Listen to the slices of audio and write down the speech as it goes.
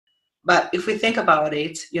But if we think about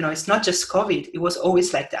it, it's not just COVID, it was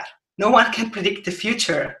always like that. No one can predict the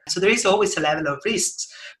future. So there is always a level of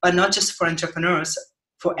risks, but not just for entrepreneurs,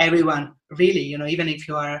 for everyone, really, even if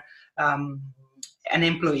you are an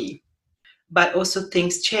employee. But also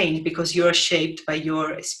things change because you're shaped by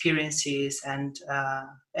your experiences and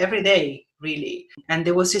every day, really. And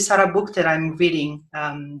there was this other book that I'm reading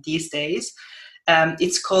these days.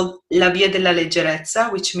 It's called La Via della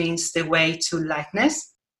Leggerezza, which means the way to lightness.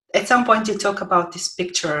 At some point, you talk about this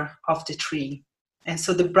picture of the tree. And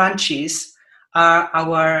so the branches are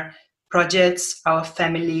our projects, our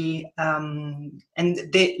family, and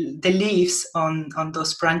the leaves on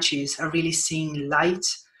those branches are really seeing light.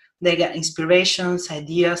 They get inspirations,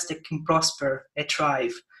 ideas that can prosper and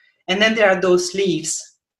thrive. And then there are those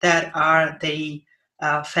leaves that they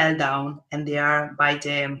fell down and they are by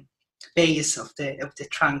the base of the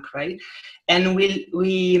trunk, right? And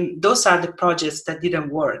we those are the projects that didn't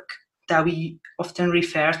work, that we often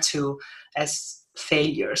refer to as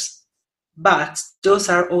failures. But those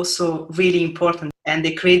are also really important, and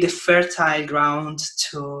they create the fertile ground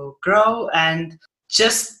to grow. And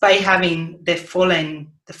just by having the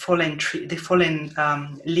fallen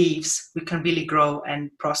leaves, we can really grow and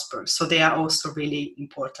prosper. So they are also really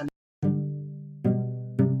important.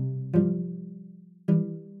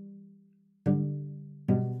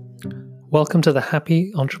 Welcome to the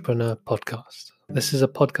Happy Entrepreneur Podcast. This is a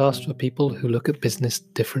podcast for people who look at business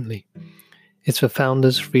differently. It's for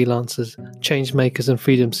founders, freelancers, change makers, and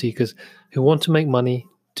freedom seekers who want to make money,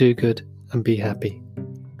 do good, and be happy.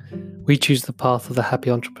 We choose the path of the happy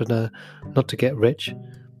entrepreneur not to get rich,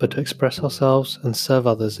 but to express ourselves and serve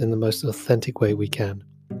others in the most authentic way we can.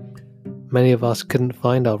 Many of us couldn't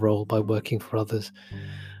find our role by working for others,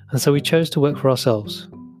 and so we chose to work for ourselves.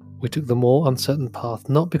 We took the more uncertain path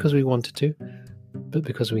not because we wanted to, but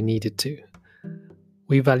because we needed to.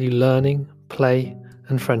 We value learning, play,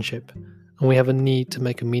 and friendship, and we have a need to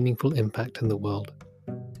make a meaningful impact in the world.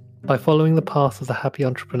 By following the path of the happy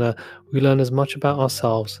entrepreneur, we learn as much about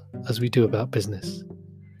ourselves as we do about business.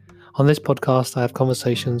 On this podcast, I have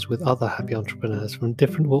conversations with other happy entrepreneurs from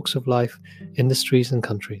different walks of life, industries, and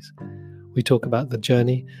countries. We talk about the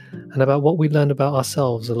journey and about what we learn about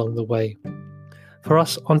ourselves along the way. For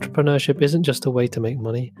us, entrepreneurship isn't just a way to make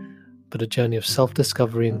money, but a journey of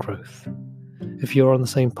self-discovery and growth. If you're on the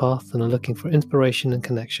same path and are looking for inspiration and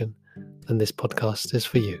connection, then this podcast is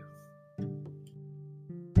for you.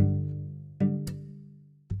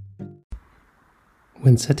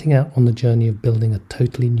 When setting out on the journey of building a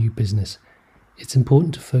totally new business, it's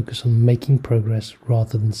important to focus on making progress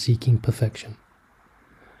rather than seeking perfection.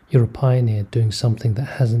 You're a pioneer doing something that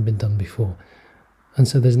hasn't been done before, and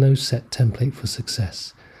so there's no set template for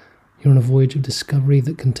success. You're on a voyage of discovery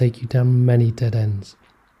that can take you down many dead ends.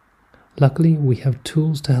 Luckily, we have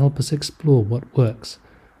tools to help us explore what works,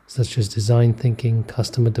 such as design thinking,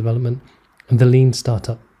 customer development, and the lean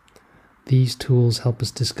startup. These tools help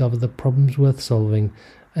us discover the problems worth solving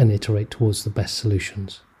and iterate towards the best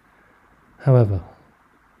solutions. However,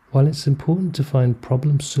 while it's important to find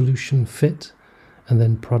problem-solution fit and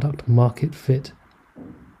then product-market fit,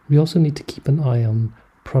 we also need to keep an eye on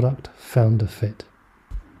product-founder fit.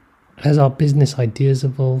 As our business ideas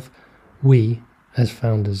evolve, we, as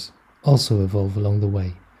founders, also evolve along the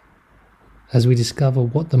way. As we discover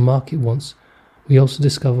what the market wants, we also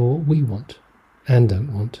discover what we want and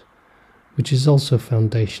don't want, which is also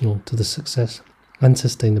foundational to the success and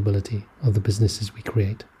sustainability of the businesses we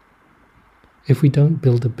create. If we don't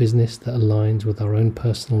build a business that aligns with our own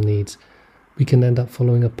personal needs, we can end up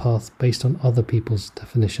following a path based on other people's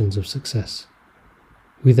definitions of success.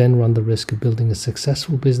 We then run the risk of building a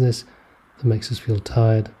successful business that makes us feel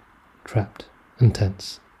tired, trapped, and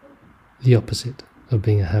tense. The opposite of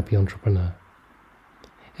being a happy entrepreneur.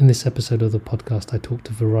 In this episode of the podcast, I talked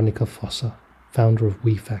to Veronica Fossa, founder of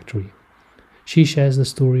WeFactory. She shares the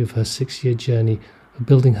story of her 6-year journey of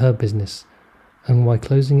building her business and why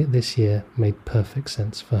closing it this year made perfect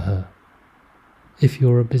sense for her. If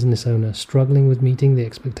you're a business owner struggling with meeting the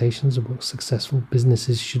expectations of what successful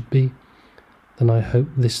businesses should be, then I hope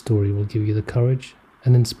this story will give you the courage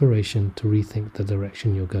and inspiration to rethink the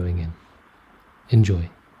direction you're going in.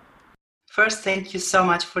 Enjoy. First, thank you so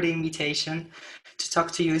much for the invitation. To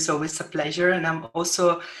talk to you is always a pleasure. And I'm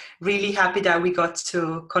also really happy that we got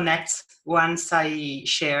to connect once I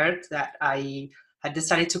shared that I had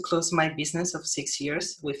decided to close my business of 6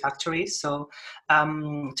 years with WeFactory. So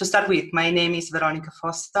to start with, my name is Veronica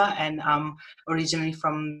Fossa, and I'm originally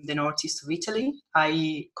from the northeast of Italy.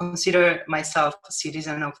 I consider myself a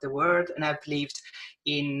citizen of the world, and I've lived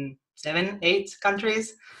in 7, 8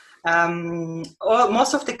 countries.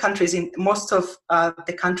 Most of the countries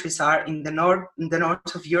the countries are in the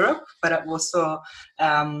north of Europe, but I've also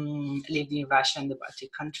lived in Russia and the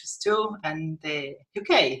Baltic countries too, and the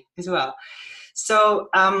UK as well. So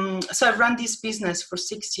so I've run this business for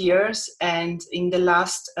 6 years, and in the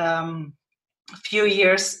last few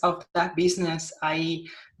years of that business, I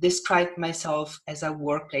described myself as a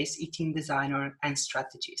workplace eating designer and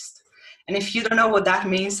strategist. And if you don't know what that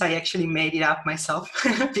means, I actually made it up myself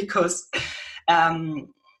because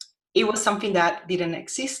it was something that didn't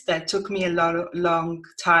exist. That took me a long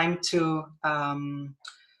time to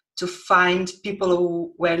find people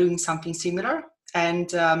who were doing something similar. And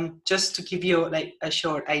just to give you like a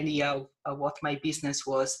short idea of what my business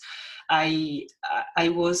was, I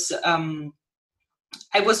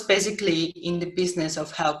was basically in the business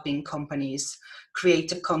of helping companies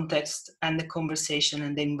create a context and the conversation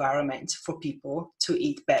and the environment for people to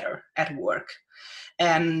eat better at work.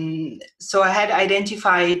 So I had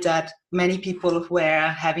identified that many people were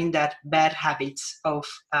having that bad habit of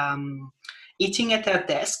eating at their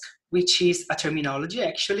desk, which is a terminology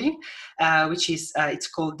actually, which is it's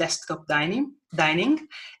called desktop dining.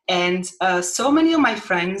 And so many of my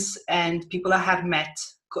friends and people I have met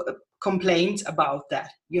complained about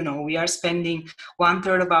that. You know, we are spending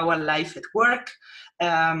 1/3 of our life at work.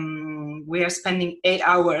 We are spending 8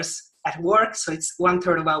 hours at work, so it's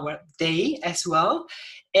 1/3 of our day as well.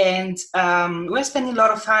 And we're spending a lot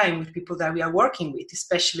of time with people that we are working with,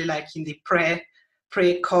 especially like in the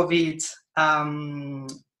pre-COVID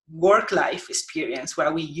work life experience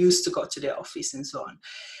where we used to go to the office and so on.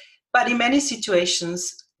 But in many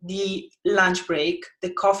situations, the lunch break, the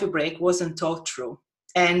coffee break wasn't thought through.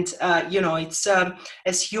 And, you know, it's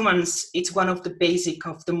as humans, it's one of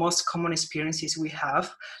the most common experiences we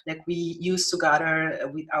have. Like we used to gather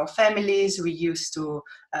with our families, we used to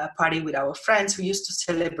party with our friends, we used to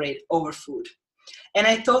celebrate over food. And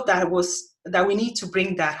I thought that we need to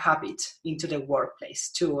bring that habit into the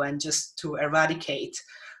workplace too, and just to eradicate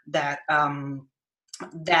that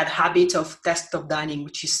that habit of desktop dining,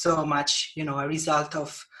 which is so much, you know, a result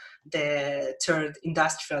of the third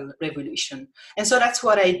industrial revolution. And so that's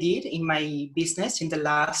what I did in my business in the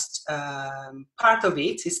last part of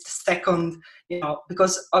it. Is the second, you know,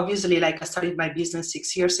 because obviously like I started my business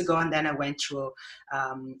 6 years ago and then I went through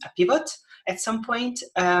a pivot at some point.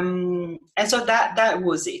 And so that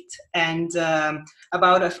was it. And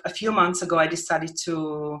about a few months ago, I decided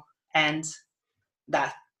to end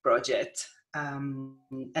that project. And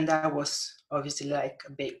that was obviously like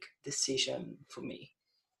a big decision for me.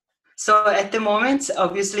 So at the moment,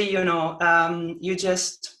 obviously, you know, I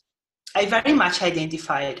very much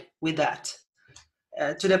identified with that.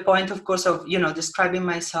 To the point, of course, of, you know, describing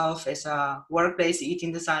myself as a workplace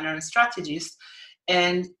eating designer and strategist.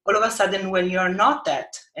 And all of a sudden, when you're not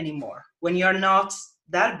that anymore, when you're not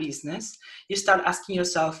that business, you start asking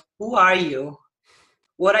yourself, who are you?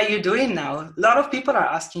 What are you doing now? A lot of people are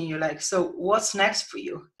asking you like, so what's next for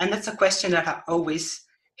you? And that's a question that I always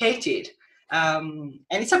hated. And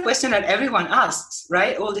it's a question that everyone asks,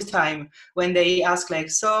 right? All the time when they ask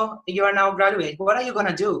like, so you are now graduate, what are you going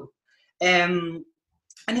to do? And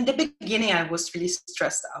in the beginning, I was really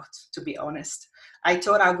stressed out, to be honest. I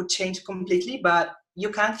thought I would change completely, but you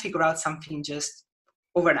can't figure out something just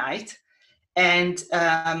overnight. And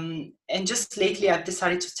just lately, I've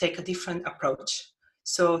decided to take a different approach.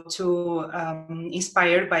 So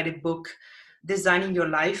inspired by the book Designing Your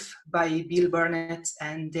Life by Bill Burnett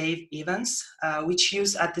and Dave Evans, which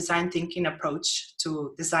use a design thinking approach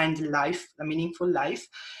to design a meaningful life,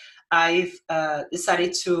 I've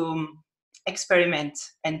decided to experiment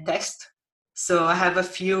and test. So I have a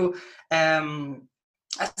few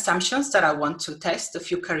assumptions that I want to test, a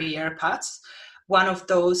few career paths. One of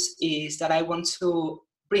those is that I want to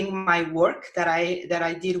bring my work that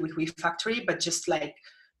I did with WeFactory, but just like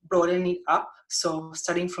broaden it up. So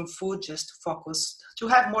starting from food, just focus to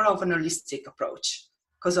have more of an holistic approach,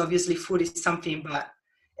 because obviously food is something, but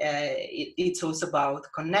it's also about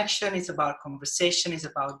connection, it's about conversation, it's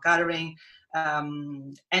about gathering,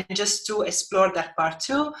 and just to explore that part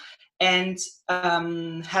too, and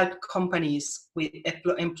help companies with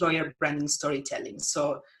employer branding storytelling.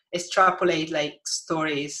 So extrapolate like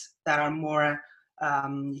stories that are more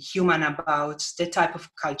human about the type of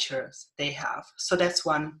cultures they have. So that's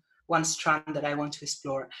one strand that I want to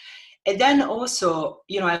explore. And then also,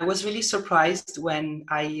 you know, I was really surprised when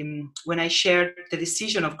I shared the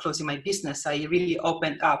decision of closing my business. I really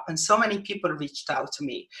opened up, and so many people reached out to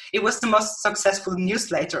me. It was the most successful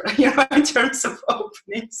newsletter, you know, in terms of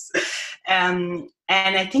openings. And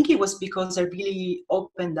I think it was because I really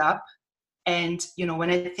opened up And, when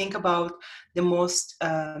I think about the most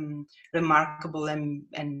remarkable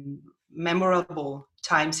and memorable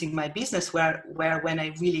times in my business where when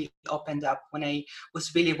I really opened up, when I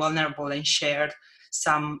was really vulnerable and shared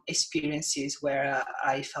some experiences where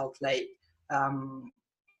I felt like,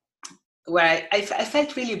 where I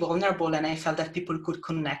felt really vulnerable, and I felt that people could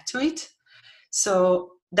connect to it.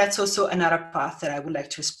 So that's also another path that I would like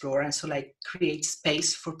to explore, and so like create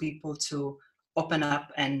space for people to open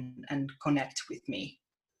up and connect with me.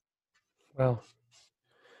 Well,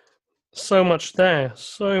 so much there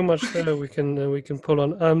we can pull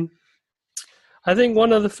on. I think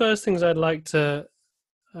one of the first things I'd like to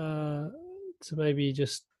maybe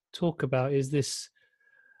just talk about is this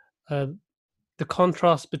the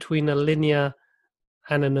contrast between a linear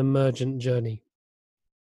and an emergent journey.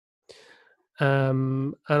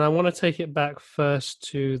 And I want to take it back first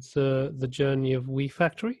to the journey of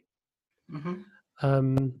WeFactory.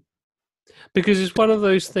 Because it's one of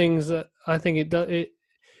those things that I think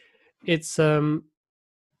it's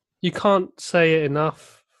you can't say it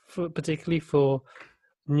enough, particularly for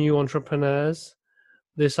new entrepreneurs,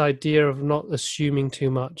 this idea of not assuming too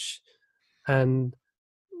much. And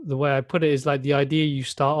the way I put it is like the idea you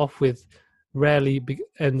start off with rarely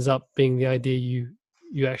ends up being the idea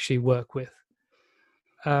you actually work with.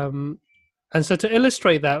 And so to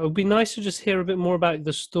illustrate that, it would be nice to just hear a bit more about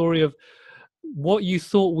the story of what you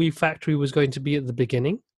thought WeFactory was going to be at the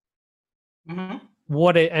beginning,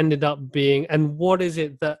 what it ended up being, and what is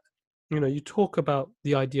it that, you talk about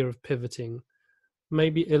the idea of pivoting,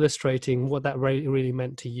 maybe illustrating what that really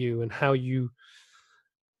meant to you and how you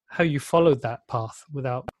followed that path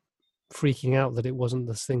without freaking out that it wasn't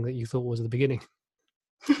the thing that you thought was at the beginning.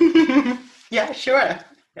 Yeah, sure.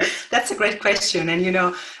 That's a great question.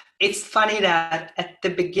 And, it's funny that at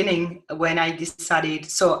the beginning when I decided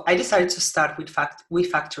to start with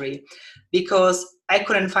WeFactory because I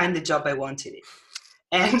couldn't find the job I wanted.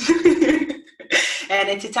 And and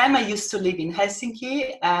at the time I used to live in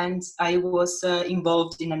Helsinki, and I was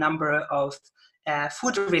involved in a number of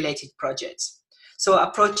food-related projects. So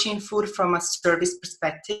approaching food from a service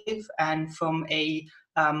perspective and from a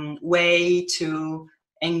way to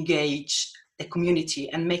engage the community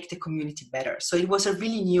and make the community better. So it was a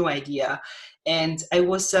really new idea. And I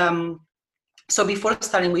was, so before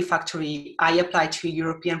starting WeFactory, I applied to a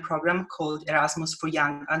European program called Erasmus for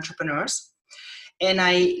Young Entrepreneurs. And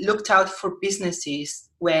I looked out for businesses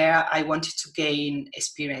where I wanted to gain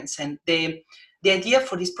experience. And the idea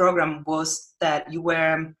for this program was that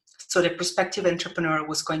so the prospective entrepreneur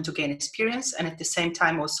was going to gain experience and at the same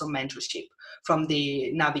time also mentorship from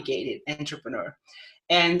the navigated entrepreneur.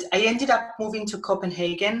 And I ended up moving to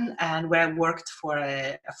Copenhagen, and where I worked for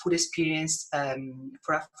a food experience,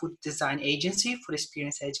 for a food design agency, food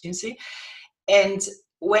experience agency. And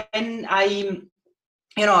when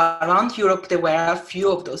around Europe, there were a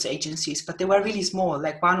few of those agencies, but they were really small,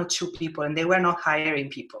 like 1 or 2 people, and they were not hiring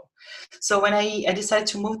people. So when I decided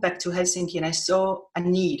to move back to Helsinki, and I saw a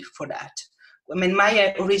need for that. I mean,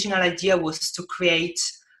 my original idea was to create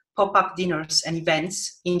pop-up dinners and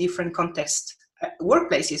events in different contexts.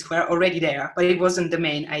 Workplaces were already there, but it wasn't the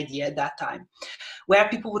main idea at that time. Where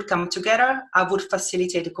people would come together, I would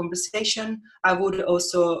facilitate the conversation. I would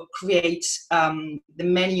also create the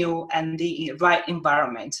menu and the right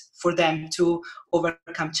environment for them to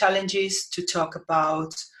overcome challenges, to talk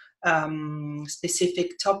about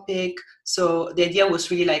specific topic. So the idea was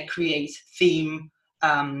really like create theme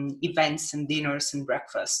events and dinners and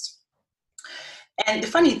breakfast. And the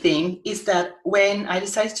funny thing is that when I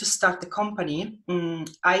decided to start the company,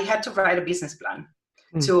 I had to write a business plan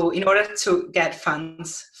in order to get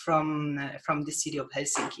funds from the city of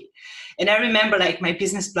Helsinki. And I remember like my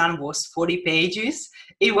business plan was 40 pages.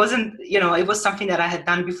 It wasn't, it was something that I had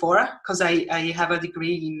done before because I have a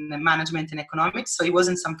degree in management and economics. So it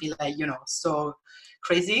wasn't something like, so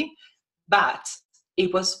crazy, but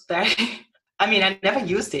it was very, I never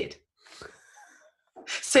used it.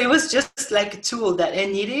 So it was just like a tool that I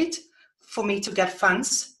needed for me to get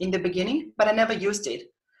funds in the beginning, but I never used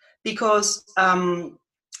it because,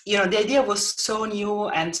 the idea was so new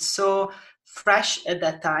and so fresh at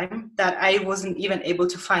that time that I wasn't even able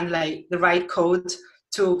to find like the right code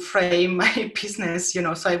to frame my business,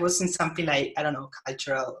 so I was in something like, I don't know,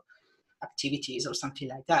 cultural activities or something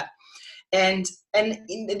like that. And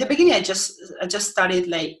in the beginning, I just started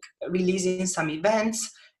like releasing some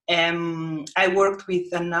events. I worked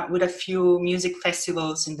with a few music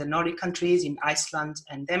festivals in the Nordic countries, in Iceland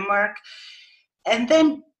and Denmark. And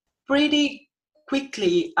then pretty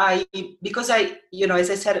quickly, because as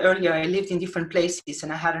I said earlier, I lived in different places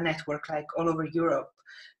and I had a network like all over Europe.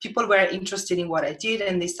 people were interested in what I did,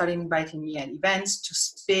 and they started inviting me at events to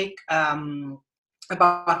speak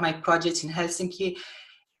about my projects in Helsinki.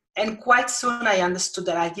 And quite soon I understood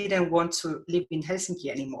that I didn't want to live in Helsinki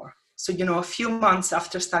anymore. So, a few months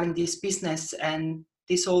after starting this business and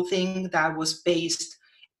this whole thing that was based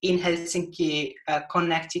in Helsinki,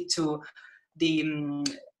 connected to the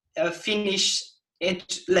Finnish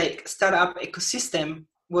startup ecosystem,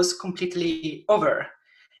 was completely over.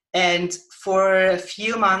 And for a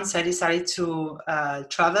few months, I decided to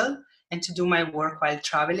travel and to do my work while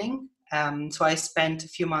traveling. So I spent a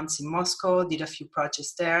few months in Moscow, did a few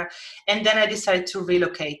projects there, and then I decided to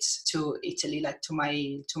relocate to Italy, like to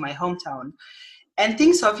my hometown. And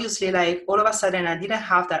things obviously, like all of a sudden, I didn't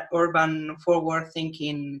have that urban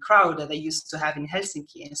forward-thinking crowd that I used to have in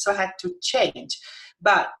Helsinki, and so I had to change.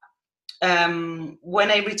 But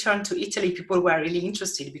when I returned to Italy, people were really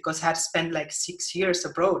interested because I had spent like 6 years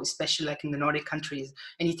abroad, especially like in the Nordic countries,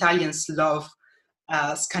 and Italians love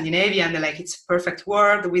Scandinavia, and they're like, it's a perfect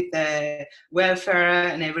world with the welfare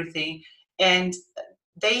and everything. And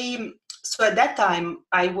so at that time,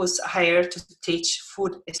 I was hired to teach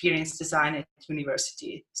food experience design at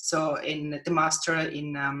university. So in the master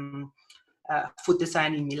in food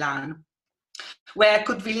design in Milan, where I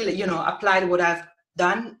could really, apply what I've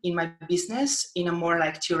done in my business in a more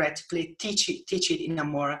like theoretically teach it in a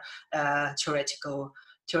more theoretical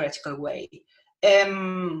way.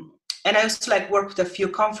 And I also like worked with a few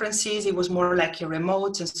conferences. It was more like a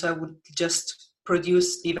remote, and so I would just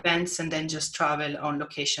produce events and then just travel on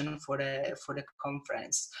location for the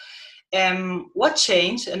conference. What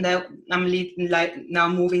changed, and I'm now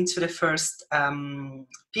moving to the first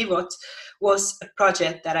pivot, was a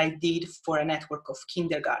project that I did for a network of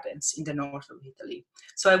kindergartens in the north of Italy.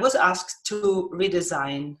 So I was asked to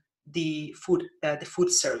redesign the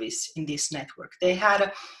food service in this network. They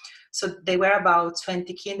were about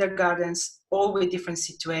 20 kindergartens, all with different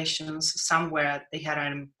situations. Some where they had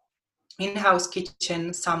an in-house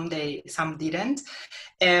kitchen, some didn't.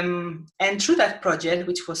 And through that project,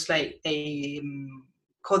 which was like a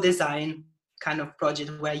co-design kind of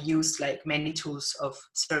project where I used like many tools of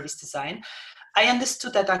service design, I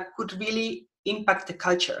understood that I could really impact the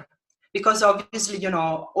culture. Because obviously,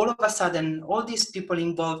 all of a sudden, all these people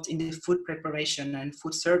involved in the food preparation and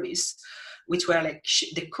food service, which were like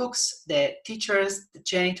the cooks, the teachers, the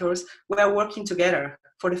janitors, were working together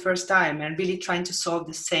for the first time and really trying to solve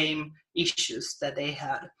the same issues that they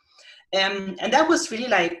had. And that was really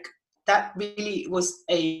was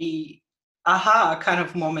a aha kind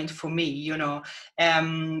of moment for me, in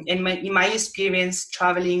my experience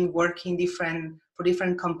traveling, working for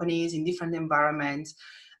different companies in different environments.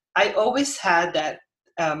 I always had that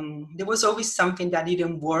there was always something that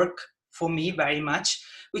didn't work for me very much,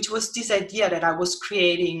 which was this idea that I was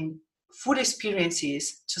creating food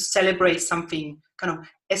experiences to celebrate something kind of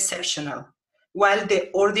exceptional, while the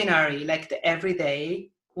ordinary, like the everyday,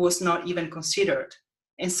 was not even considered.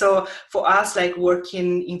 And so for us, like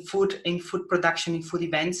working in food production, in food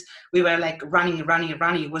events, we were like running.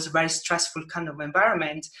 It was a very stressful kind of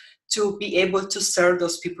environment to be able to serve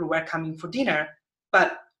those people who were coming for dinner,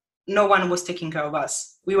 but no one was taking care of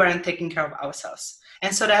us. We weren't taking care of ourselves.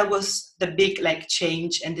 And so that was the big like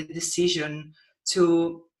change and the decision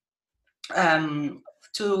to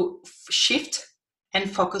shift and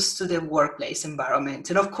focus to the workplace environment.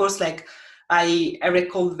 And of course, like I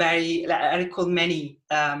recall many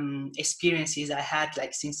experiences I had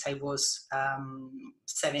like since I was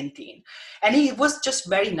 17, and it was just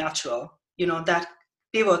very natural, that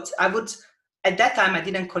pivot. At that time I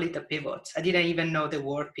didn't call it a pivot. I didn't even know the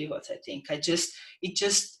word pivot. I think it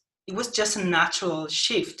was just a natural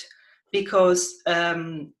shift, because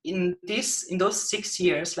in those 6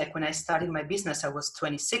 years, like when I started my business, I was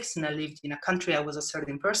 26 and I lived in a country, I was a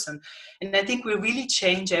certain person. And I think we really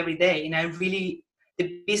change every day. And the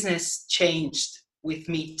business changed with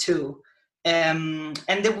me too. And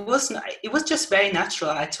it was just very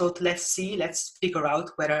natural. I thought, let's figure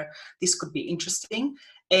out whether this could be interesting.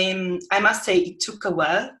 I must say it took a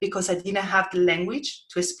while because I didn't have the language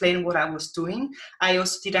to explain what I was doing. I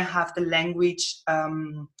also didn't have the language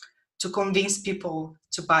to convince people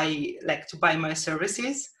to buy my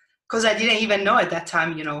services, because I didn't even know at that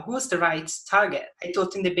time, who's the right target. I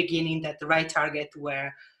thought in the beginning that the right target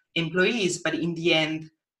were employees, but in the end,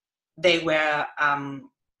 they were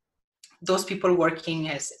those people working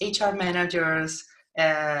as HR managers,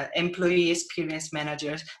 employee experience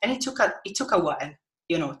managers, and it took a while,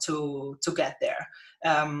 to get there,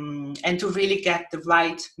 and to really get the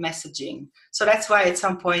right messaging. So that's why at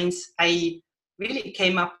some points I really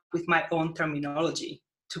came up with my own terminology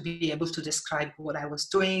to be able to describe what I was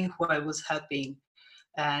doing, who I was helping.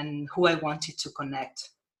 and who I wanted to connect.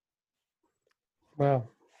 Wow.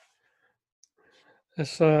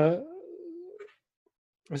 It's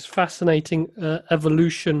fascinating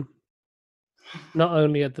evolution, not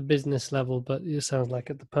only at the business level, but it sounds like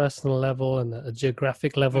at the personal level and at a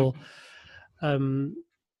geographic level.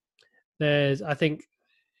 There's, I think,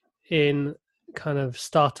 in kind of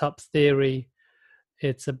startup theory,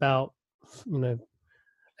 it's about,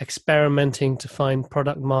 experimenting to find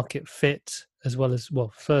product market fit, as well as,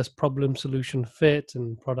 well, first problem solution fit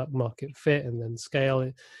and product market fit, and then scale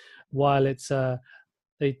it. While it's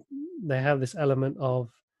they have this element of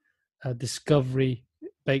discovery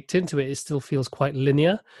baked into it, it still feels quite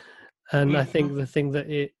linear. And I think the thing that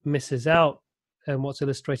it misses out, and what's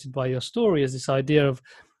illustrated by your story, is this idea of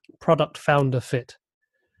product founder fit,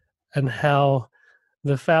 and how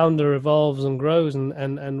the founder evolves and grows,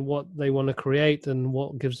 and what they want to create and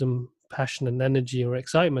what gives them passion and energy or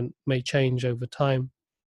excitement may change over time.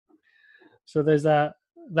 So there's that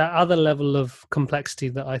other level of complexity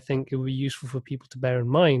that I think it would be useful for people to bear in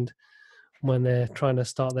mind when they're trying to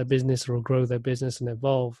start their business or grow their business and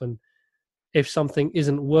evolve. And if something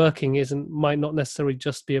isn't working, might not necessarily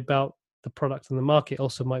just be about the product and the market,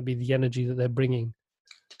 also might be the energy that they're bringing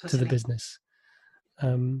to the business.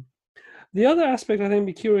 The other aspect I think I'd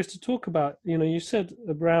be curious to talk about, you said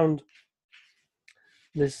around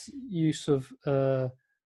this use of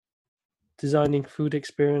designing food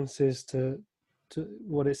experiences to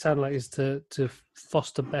what it sounded like is to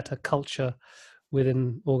foster better culture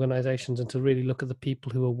within organizations, and to really look at the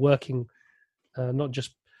people who are working, not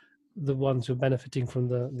just the ones who are benefiting from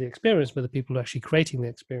the experience, but the people who are actually creating the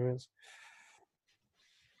experience.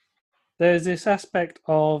 There's this aspect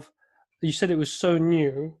of, you said it was so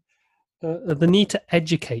new, the need to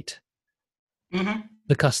educate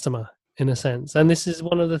the customer, in a sense. And this is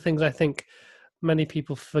one of the things I think many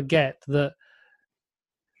people forget, that,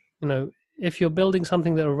 if you're building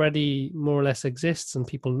something that already more or less exists and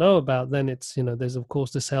people know about, then it's, there's of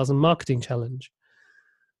course the sales and marketing challenge.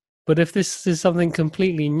 But if this is something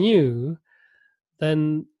completely new,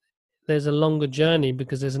 then there's a longer journey,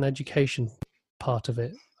 because there's an education part of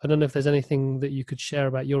it. I don't know if there's anything that you could share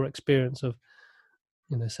about your experience of,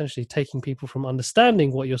 essentially taking people from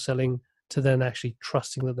understanding what you're selling to then actually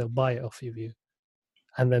trusting that they'll buy it off of you.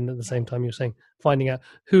 And then at the same time, you're saying, finding out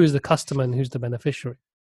who is the customer and who's the beneficiary.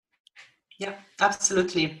 Yeah,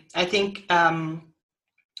 absolutely. I think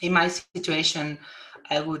in my situation,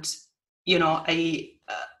 I would,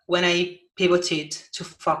 when I pivoted to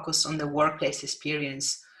focus on the workplace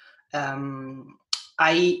experience, it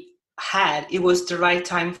was the right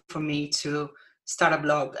time for me to start a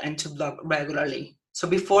blog and to blog regularly. So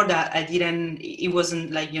before that, it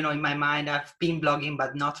wasn't like, in my mind, I've been blogging,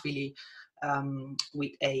 but not really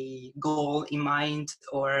with a goal in mind,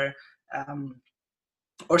 or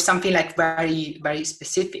something like very, very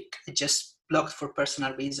specific. I just blogged for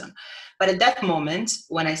personal reason. But at that moment,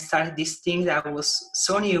 when I started this thing that was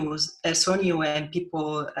so new and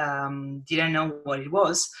people didn't know what it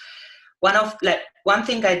was, one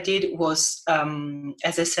thing I did was,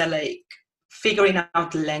 as I said, figuring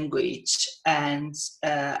out language. And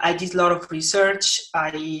I did a lot of research.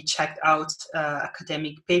 I checked out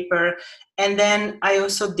academic paper. And then I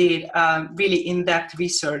also did really in-depth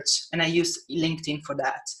research, and I used LinkedIn for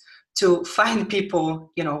that, to find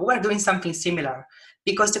people, who are doing something similar.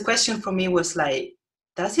 Because the question for me was like,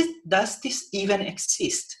 does this even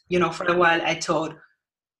exist? For a while I thought,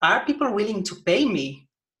 are people willing to pay me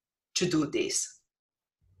to do this?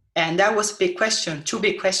 And that was a big question, two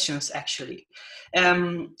big questions actually.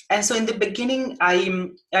 And so in the beginning, I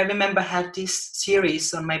remember I had this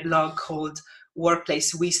series on my blog called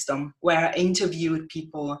Workplace Wisdom, where I interviewed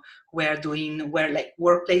people who were like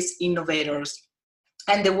workplace innovators.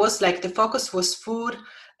 And there was the focus was food,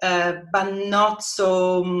 but not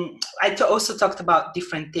so. I also talked about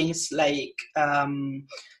different things like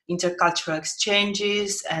intercultural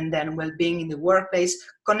exchanges, and then well-being in the workplace,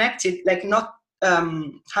 connected, not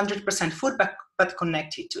 100% food, but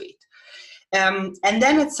connected to it. And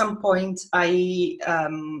then at some point I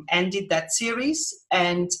ended that series,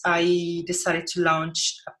 and I decided to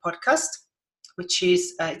launch a podcast, which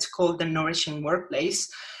is it's called The Nourishing Workplace,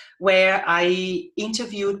 where I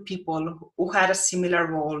interviewed people who had a similar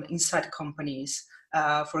role inside companies.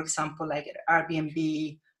 For example, like at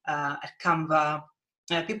Airbnb, at Canva,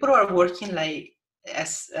 people who are working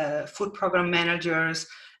as food program managers,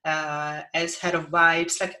 as head of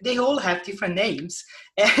vibes, they all have different names.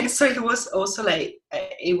 And so it was also it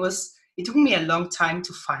took me a long time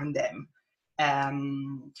to find them.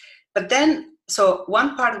 But then, so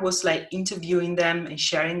one part was like interviewing them and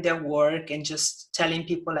sharing their work and just telling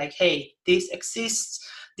people like, hey, this exists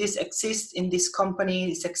in this company,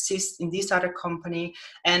 this exists in this other company.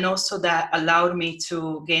 And also that allowed me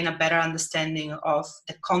to gain a better understanding of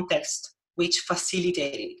the context which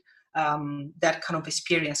facilitated that kind of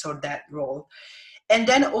experience or that role. And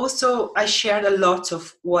then also I shared a lot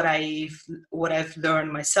of what I've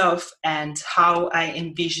learned myself and how I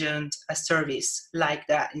envisioned a service like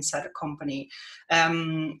that inside a company.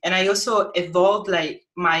 And I also evolved like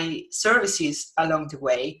my services along the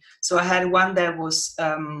way. So I had one that was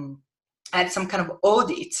I had some kind of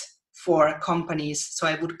audit for companies. So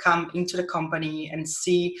I would come into the company and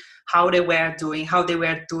see how they were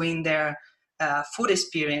doing their food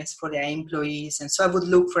experience for their employees. And so I would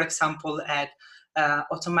look, for example, at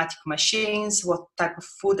automatic machines, what type of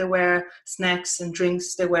food they were, snacks and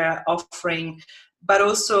drinks they were offering, but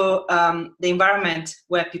also the environment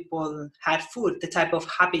where people had food, the type of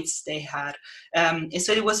habits they had. And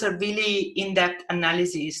so it was a really in-depth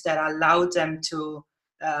analysis that allowed them to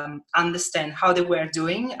understand how they were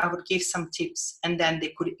doing. I would give some tips and then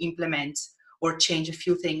they could implement or change a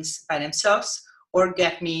few things by themselves or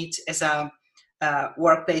get me as a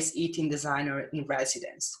workplace eating designer in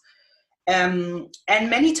residence. And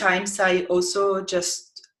many times I also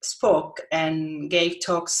just spoke and gave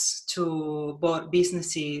talks to both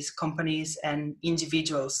businesses, companies, and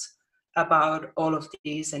individuals about all of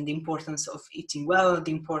these and the importance of eating well,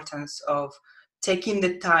 the importance of taking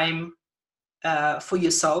the time for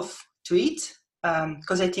yourself to eat.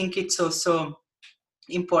 Because I think it's also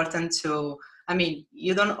important to, I mean,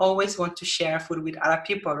 you don't always want to share food with other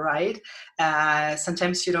people, right?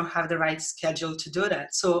 Sometimes you don't have the right schedule to do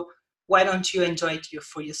that. So why don't you enjoy it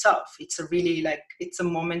for yourself? It's a really like, it's a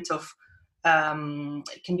moment of,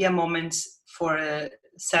 it can be a moment for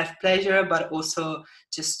self-pleasure, but also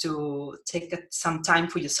just to take some time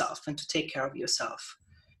for yourself and to take care of yourself.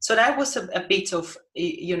 So that was a bit of,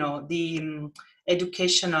 you know, the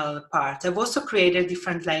educational part. I've also created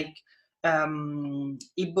different like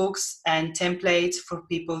ebooks and templates for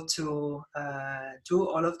people to do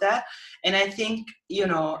all of that. And I think, you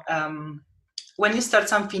know, when you start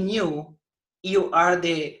something new, you are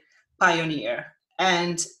the pioneer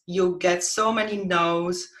and you get so many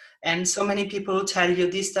no's and so many people tell you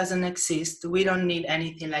this doesn't exist. We don't need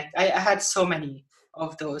anything like, I had so many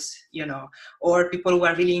of those, you know, or people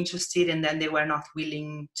were really interested and then they were not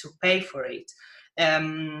willing to pay for it.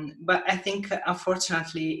 But I think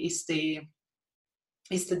unfortunately it's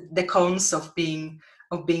the cons of being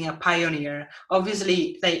a pioneer.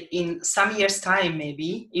 Obviously, like in some years' time,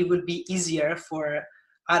 maybe it will be easier for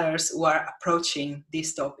others who are approaching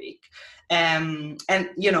this topic. And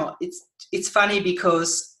you know, it's funny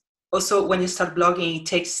because also when you start blogging, it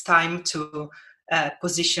takes time to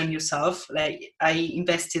position yourself. Like I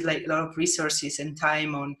invested like a lot of resources and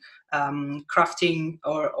time on crafting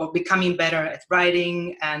or becoming better at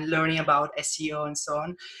writing and learning about SEO and so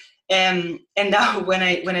on. And now when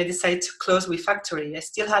I decided to close WeFactory, I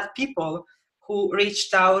still had people who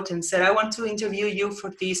reached out and said, I want to interview you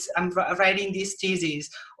for this, I'm writing this thesis,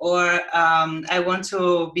 or I want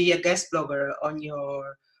to be a guest blogger on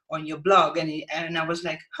your blog. And I was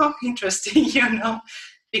like, oh, interesting, you know,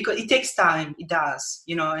 because it takes time, it does,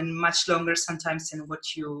 you know, and much longer sometimes than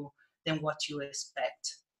what you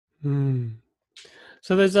expect.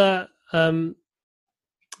 So there's a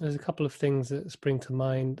couple of things that spring to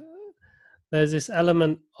mind. There's this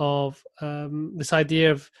element of this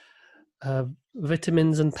idea of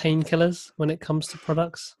vitamins and painkillers when it comes to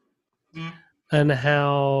products, and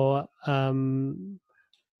how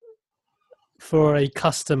for a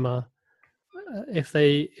customer, if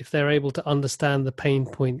they're able to understand the pain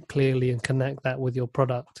point clearly and connect that with your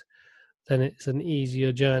product, then it's an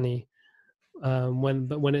easier journey. But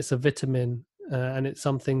when it's a vitamin and it's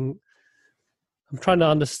something,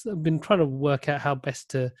 I've been trying to work out how best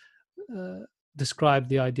to describe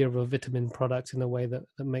the idea of a vitamin product in a way that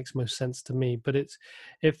makes most sense to me. But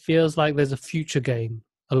it feels like there's a future gain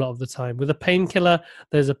a lot of the time. With a painkiller,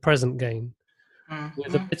 there's a present gain.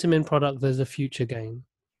 With a vitamin product, there's a future gain.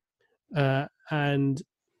 And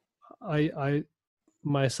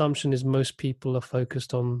my assumption is most people are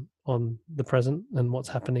focused on the present and what's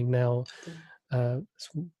happening now. It's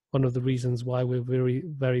one of the reasons why we're very,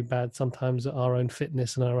 very bad sometimes at our own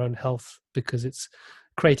fitness and our own health, because it's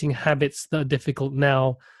creating habits that are difficult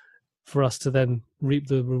now for us to then reap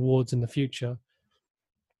the rewards in the future.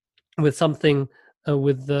 With something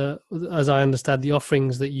as I understand the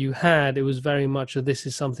offerings that you had, it was very much this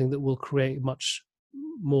is something that will create much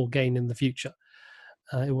more gain in the future.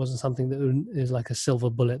 It wasn't something that is like a silver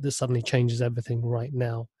bullet that suddenly changes everything right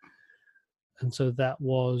now. And so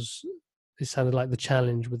it sounded like the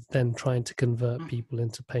challenge with then trying to convert people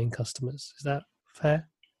into paying customers. Is that fair?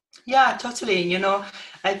 Yeah, totally.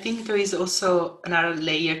 I think there is also another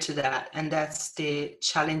layer to that, and that's the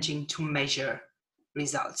challenging to measure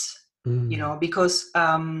results. Because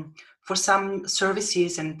for some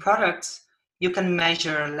services and products, you can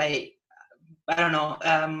measure, like, I don't know,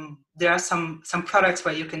 there are some products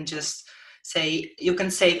where you can just say you can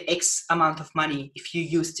save X amount of money if you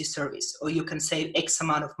use this service, or you can save X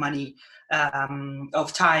amount of money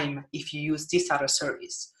of time if you use this other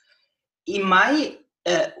service. In my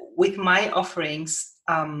with my offerings,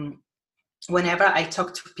 whenever I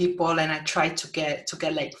talk to people and I try to get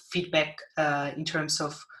like feedback in terms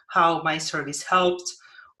of how my service helped,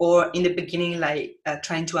 or in the beginning, like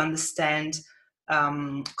trying to understand,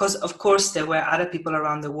 because of course there were other people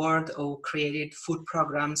around the world who created food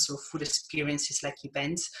programs or food experiences like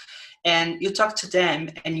events, and you talk to them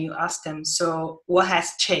and you ask them, so what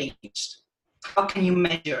has changed? How can you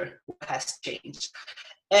measure what has changed?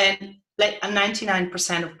 And like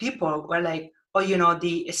 99% of people were like, oh,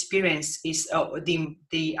 the experience is,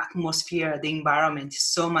 the atmosphere, the environment is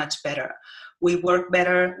so much better. We work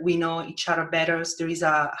better, we know each other better, there is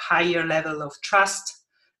a higher level of trust.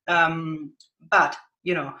 But,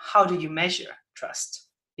 how do you measure trust,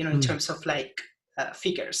 in terms of like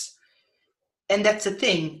figures? And that's the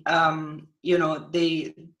thing,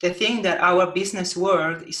 the thing that our business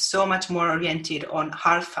world is so much more oriented on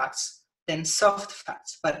hard facts than soft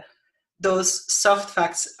facts. But those soft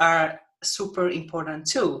facts are super important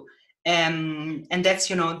too. And that's,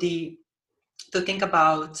 to think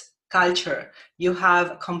about culture. You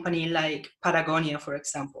have a company like Patagonia, for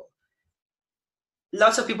example.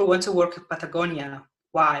 Lots of people want to work at Patagonia.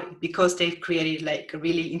 Why? Because they've created like a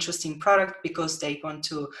really interesting product, because they want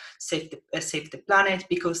to save the planet,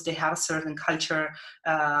 because they have a certain culture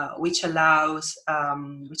which allows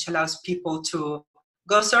people to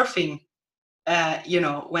go surfing.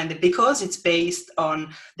 Because it's based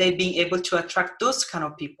on they being able to attract those kind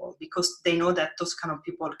of people, because they know that those kind of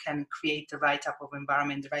people can create the right type of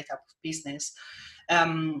environment, the right type of business.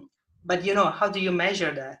 But how do you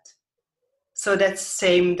measure that? So that's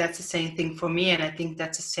the same thing for me, and I think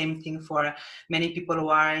that's the same thing for many people who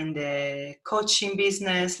are in the coaching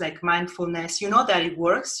business, like mindfulness. You know that it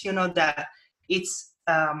works. You know that it's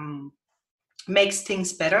makes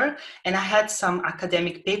things better. And I had some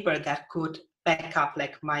academic paper that could back up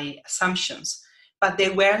like my assumptions, but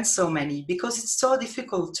there weren't so many, because it's so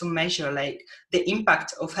difficult to measure like the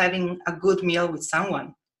impact of having a good meal with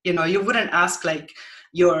someone. You wouldn't ask like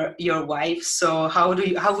your wife, so how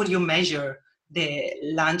would you measure the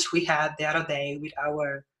lunch we had the other day with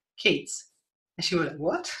our kids? And she was like,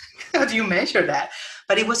 what? How do you measure that?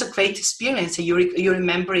 But it was a great experience, and you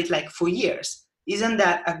remember it like for years. Isn't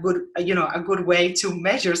that a good way to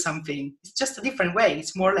measure something? It's just a different way.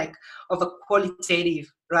 It's more like of a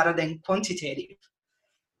qualitative rather than quantitative.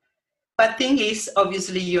 But thing is,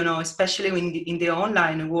 obviously, especially in the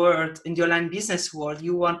online world, in the online business world,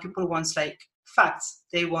 people want like facts.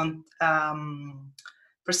 They want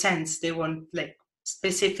percents. They want like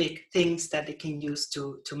specific things that they can use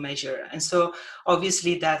to measure. And so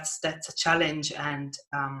obviously that's a challenge. And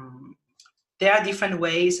there are different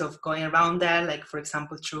ways of going around that, like, for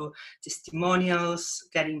example, through testimonials,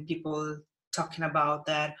 getting people talking about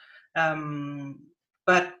that.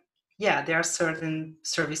 But yeah, there are certain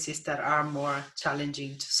services that are more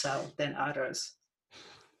challenging to sell than others.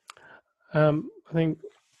 I think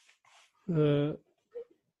the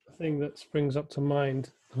thing that springs to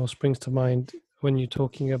mind when you're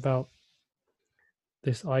talking about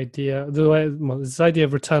this idea, this idea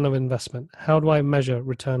of return on investment. How do I measure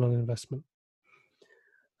return on investment?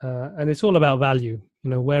 And it's all about value.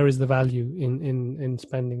 Where is the value in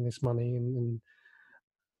spending this money?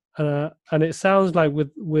 And it sounds like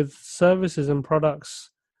with services and products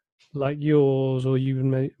like yours, or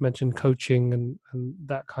you mentioned coaching and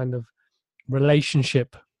that kind of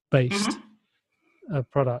relationship based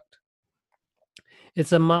product,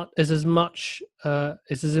 it's as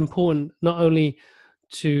important not only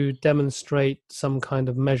to demonstrate some kind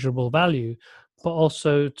of measurable value, but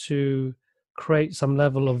also to create some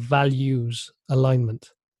level of values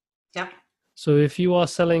alignment. Yeah. So if you are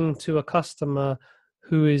selling to a customer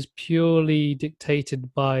who is purely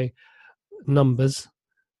dictated by numbers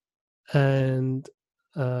and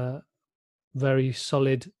very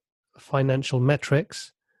solid financial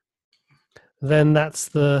metrics, then that's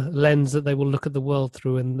the lens that they will look at the world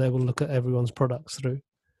through, and they will look at everyone's products through.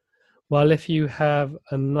 While if you have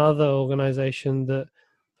another organization that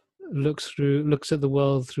looks at the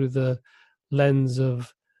world through the lens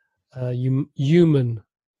of human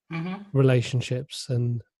Mm-hmm. relationships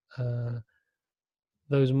and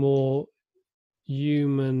those more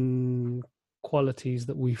human qualities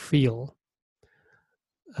that we feel,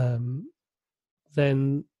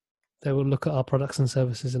 then they will look at our products and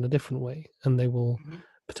services in a different way, and they will Mm-hmm.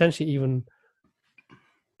 potentially even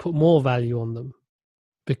put more value on them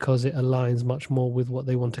because it aligns much more with what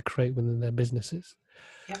they want to create within their businesses.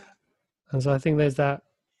 Yeah. And so I think there's that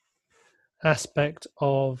aspect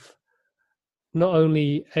of not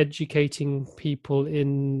only educating people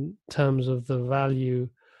in terms of the value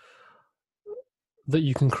that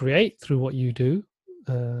you can create through what you do,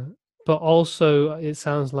 but also it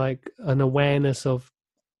sounds like an awareness of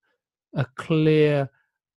a clear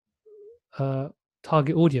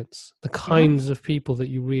target audience, the Mm-hmm. kinds of people that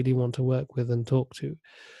you really want to work with and talk to.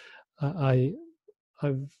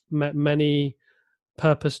 I've met many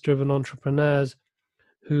purpose-driven entrepreneurs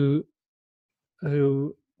who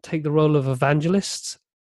take the role of evangelists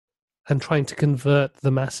and trying to convert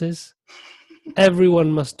the masses.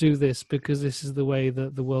 Everyone must do this because this is the way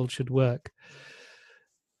that the world should work,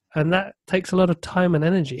 and that takes a lot of time and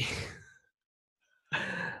energy.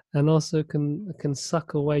 And also can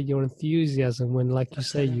suck away your enthusiasm when, like you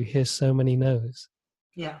say, you Absolutely. hear so many no's.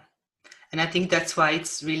 Yeah. And I think that's why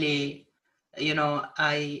it's really,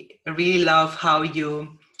 I really love how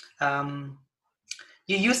um,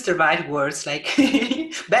 you use the right words, like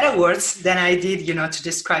better words than I did, to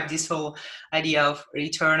describe this whole idea of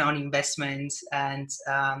return on investment and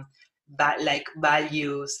like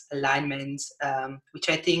values alignment, which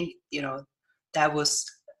I think, that was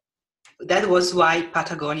that was why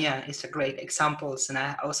Patagonia is a great example. And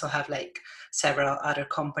I also have like several other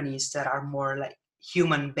companies that are more like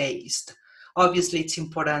human based. Obviously, it's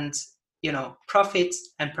important, profit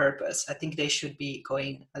and purpose. I think they should be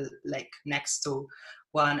going like next to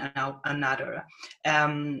one another.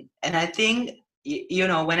 And I think,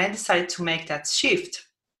 when I decided to make that shift,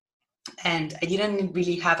 and I didn't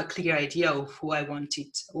really have a clear idea of who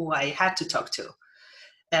I had to talk to.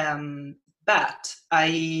 But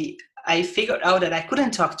I figured out that I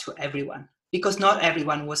couldn't talk to everyone because not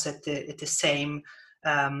everyone was at the same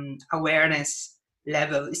awareness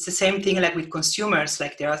level. It's the same thing like with consumers.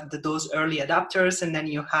 Like there are those early adopters, and then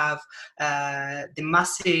you have the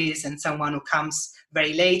masses and someone who comes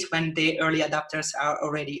very late when the early adopters are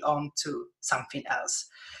already on to something else.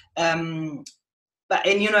 But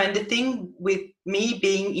and the thing with me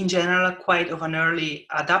being in general quite of an early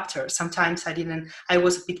adapter, sometimes I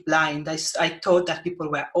was a bit blind. I thought that people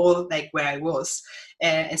were all like where I was,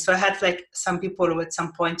 and so I had like some people who at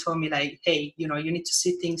some point told me like, hey, you need to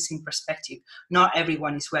see things in perspective. Not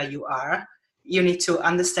everyone is where you are. You need to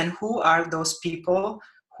understand who are those people,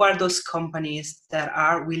 who are those companies that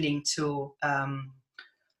are willing to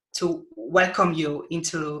welcome you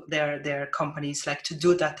into their companies, like to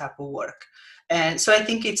do that type of work. And so I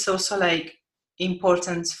think it's also like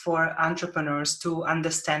important for entrepreneurs to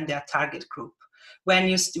understand their target group. When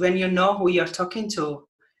you know who you're talking to,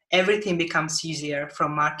 everything becomes easier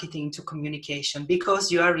from marketing to communication because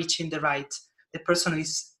you are reaching the person who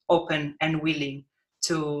is open and willing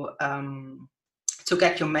to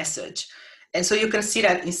get your message. And so you can see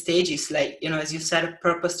that in stages, like, as you said,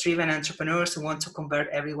 purpose-driven entrepreneurs who want to convert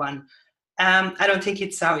everyone. I don't think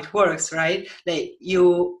it's how it works, right? Like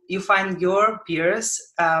you find your peers,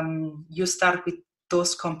 you start with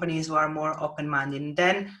those companies who are more open-minded, and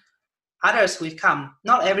then others will come.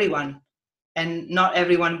 Not everyone, and not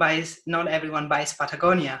everyone buys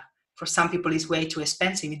Patagonia. For some people, it's way too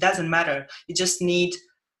expensive. It doesn't matter. You just need.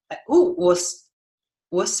 Who was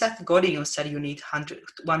Seth Godin who said you need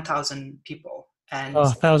 1,000 people? And Oh,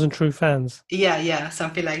 1,000 true fans. yeah,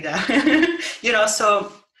 something like that.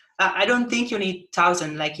 So I don't think you need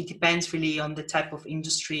 1,000. Like it depends really on the type of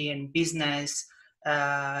industry and business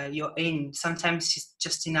you're in. Sometimes it's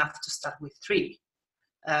just enough to start with 3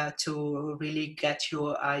 to really get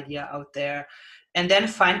your idea out there, and then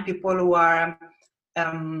find people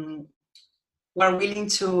um, who are willing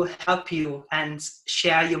to help you and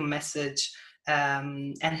share your message,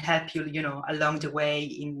 and help you, along the way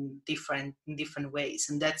in different ways.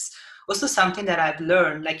 And that's also something that I've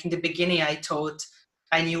learned. Like in the beginning, I thought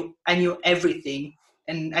I knew everything,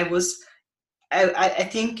 and I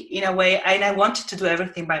think in a way, and I wanted to do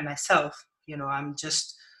everything by myself. I'm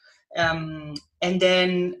just, and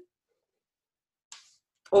then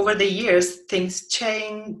over the years things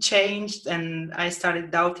changed, and I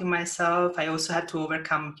started doubting myself. I also had to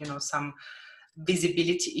overcome some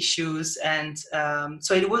visibility issues, and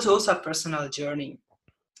so it was also a personal journey.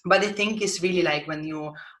 But I think it's really like when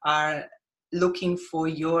you are looking for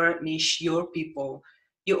your niche, your people,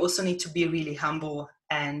 you also need to be really humble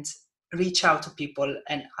and reach out to people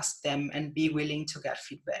and ask them and be willing to get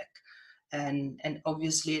feedback. And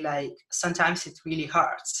obviously, like, sometimes it really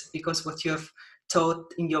hurts because what you have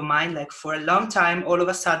thought in your mind, like, for a long time, all of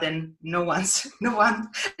a sudden no one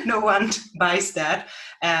buys that.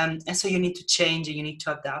 And so you need to change, and you need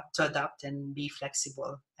to adapt and be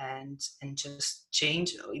flexible, and just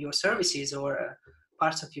change your services or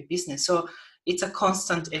parts of your business. So it's a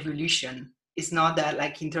constant evolution. It's not that,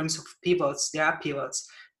 like, in terms of pivots, there are pivots,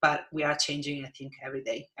 but we are changing, I think, every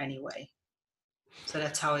day anyway. So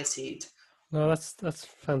that's how I see it. No, that's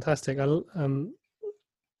fantastic.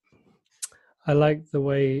 I like the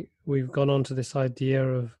way we've gone on to this idea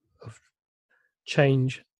of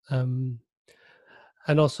change, and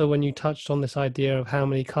also when you touched on this idea of how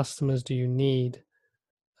many customers do you need,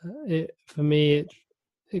 for me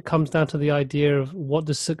it comes down to the idea of what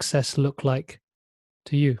does success look like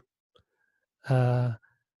to you.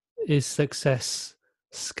 Is success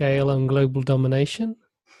scale and global domination,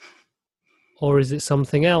 or is it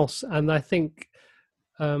something else? And I think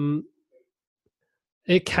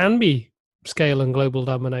it can be scale and global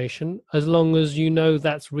domination as long as you know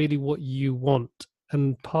that's really what you want.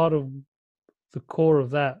 And part of the core of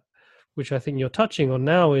that, which I think you're touching on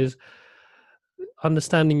now, is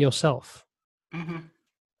understanding yourself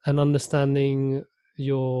and understanding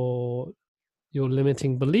your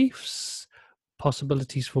limiting beliefs,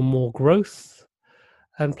 possibilities for more growth,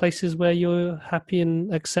 and places where you're happy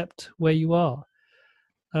and accept where you are.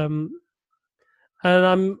 And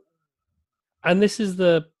this is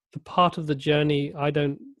the part of the journey I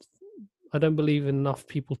don't believe enough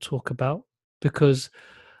people talk about, because,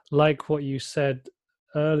 like what you said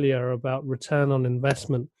earlier about return on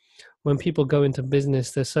investment, when people go into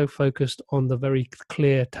business, they're so focused on the very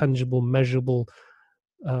clear, tangible, measurable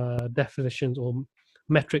definitions or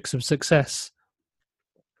metrics of success.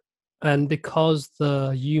 And because the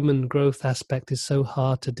human growth aspect is so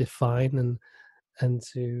hard to define and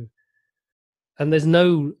there's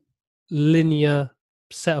no linear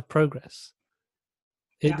set of progress.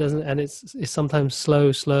 It doesn't, and it's sometimes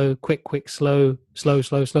slow, quick, slow. It's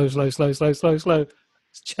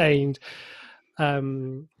change.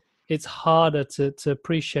 It's harder to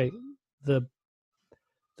appreciate the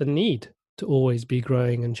need to always be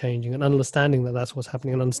growing and changing and understanding that that's what's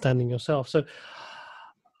happening and understanding yourself. So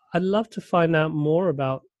I'd love to find out more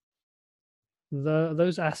about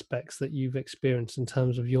those aspects that you've experienced in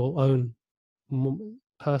terms of your own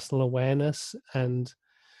personal awareness and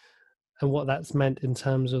what that's meant in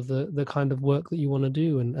terms of the kind of work that you want to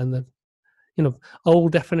do, and the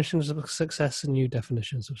old definitions of success and new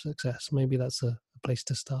definitions of success. Maybe that's a place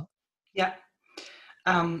to start. Yeah.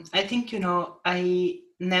 I think, I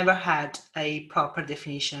never had a proper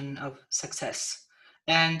definition of success.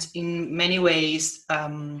 And in many ways,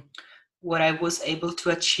 what I was able to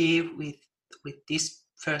achieve with this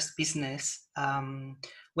first business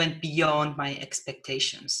went beyond my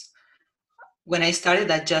expectations. When I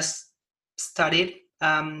started, I just studied.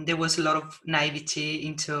 There was a lot of naivety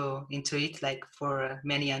into it, like for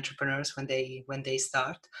many entrepreneurs when they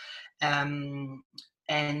start. And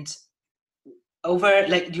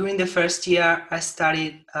during the first year, I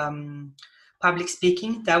studied public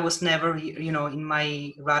speaking. That was never, in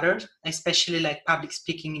my radar, especially like public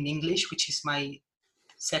speaking in English, which is my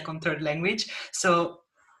second, third language. So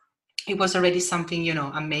it was already something,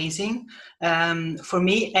 amazing for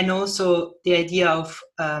me. And also the idea of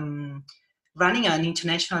running an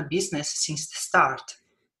international business since the start.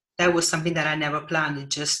 That was something that I never planned. It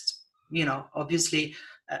just, obviously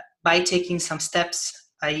by taking some steps,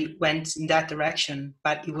 I went in that direction,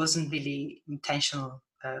 but it wasn't really intentional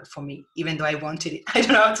for me, even though I wanted it. I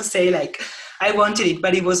don't know how to say, like, I wanted it,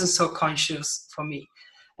 but it wasn't so conscious for me.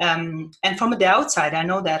 And from the outside, I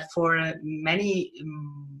know that for many,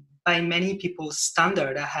 by many people's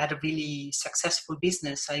standard, I had a really successful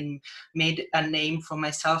business. I made a name for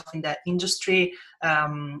myself in that industry.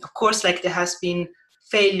 Of course, like, there has been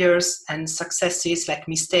failures and successes, like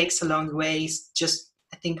mistakes along the way, is just,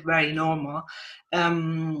 I think, very normal.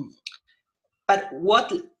 But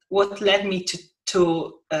what led me to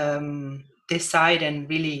decide and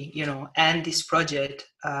really, end this project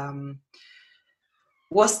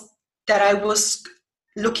was that I was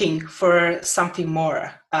looking for something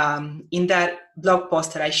more. In that blog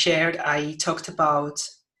post that I shared, I talked about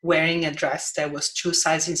wearing a dress that was 2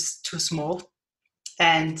 sizes too small.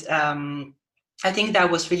 And I think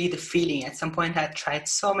that was really the feeling. At some point, I tried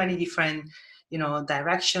so many different,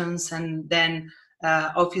 directions. And then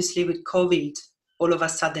obviously with COVID, all of a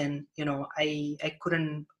sudden, I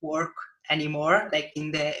couldn't work anymore, like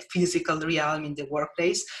in the physical realm, in the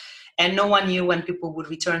workplace. and no one knew when people would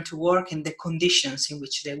return to work and the conditions in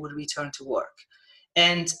which they would return to work.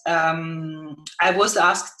 And I was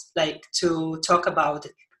asked like to talk about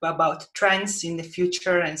trends in the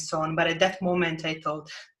future and so on. But at that moment, I thought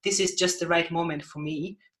this is just the right moment for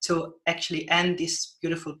me to actually end this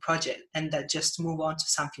beautiful project and that just move on to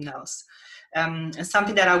something else. And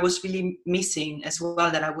something that I was really missing as well,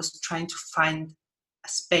 that I was trying to find a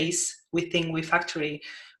space within WeFactory,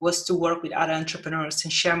 was to work with other entrepreneurs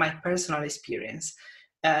and share my personal experience.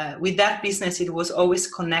 With that business, it was always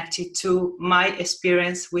connected to my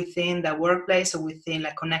experience within the workplace, or within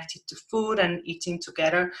like connected to food and eating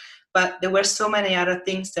together. But there were so many other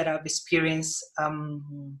things that I've experienced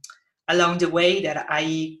along the way that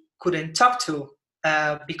I couldn't talk to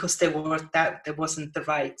because there wasn't the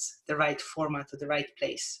right format or the right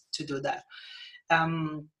place to do that.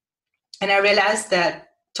 And I realized that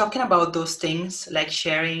talking about those things, like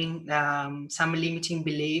sharing some limiting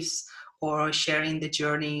beliefs, or sharing the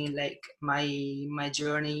journey, like my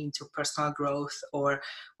journey into personal growth, or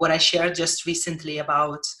what I shared just recently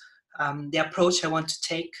about the approach I want to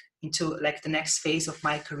take into like the next phase of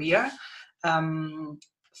my career,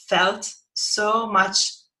 felt so much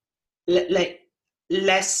like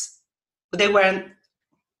less. They weren't.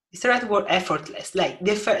 Is the right word? Effortless. Like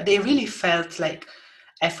they really felt like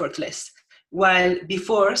effortless. While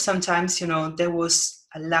before, sometimes, there was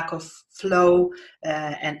a lack of flow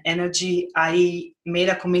and energy. I made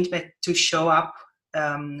a commitment to show up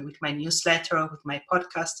with my newsletter or with my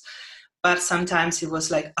podcast, but sometimes it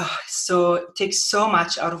was like, so it takes so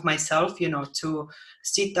much out of myself, to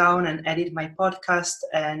sit down and edit my podcast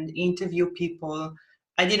and interview people.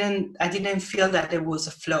 I didn't feel that there was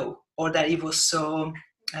a flow, or that it was so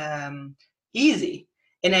easy.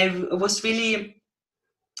 And I was really,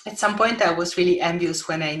 at some point, I was really envious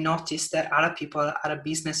when I noticed that other people, other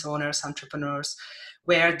business owners, entrepreneurs,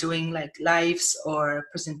 were doing like lives or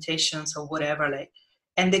presentations or whatever,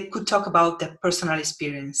 and they could talk about their personal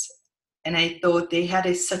experience. And I thought they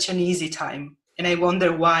had such an easy time. And I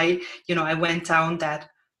wonder why, I went down that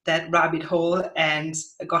rabbit hole and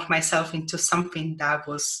got myself into something that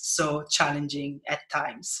was so challenging at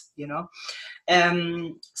times,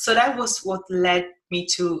 So that was what led me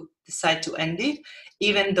to decide to end it,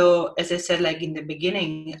 even though, as I said, like in the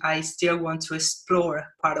beginning, I still want to explore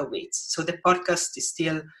part of it. So the podcast is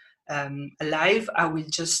still alive. I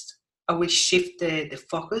will shift the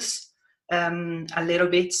focus a little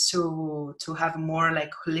bit to have a more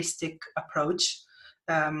like holistic approach,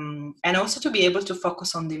 and also to be able to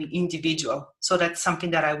focus on the individual. So that's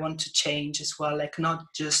something that I want to change as well, like not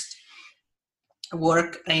just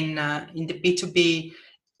work in the B2B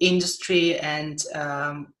industry and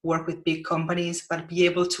work with big companies, but be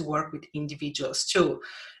able to work with individuals too.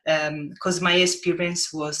 Because my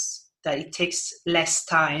experience was that it takes less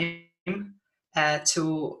time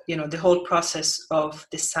to, the whole process of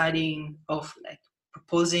deciding, of like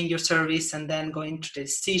proposing your service and then going to the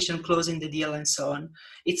decision, closing the deal and so on.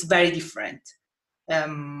 It's very different.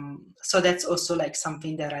 So that's also like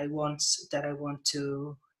something that I want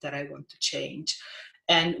to change.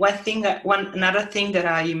 And another thing that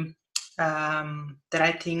I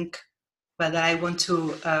think, well, that I want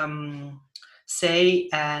to say,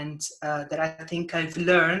 and that I think I've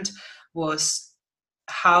learned, was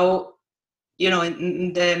how,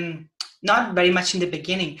 in the, not very much in the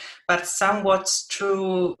beginning, but somewhat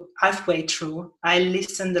halfway through, I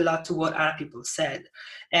listened a lot to what other people said.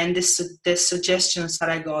 And the suggestions that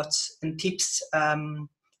I got and tips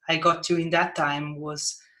I got during that time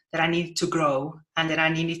was that I needed to grow, and that I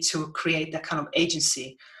needed to create that kind of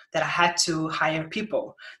agency, that I had to hire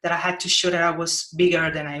people, that I had to show that I was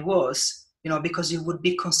bigger than I was, because you would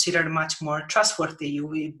be considered much more trustworthy. You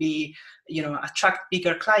would be, attract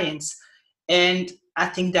bigger clients. And I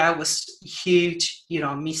think that was a huge,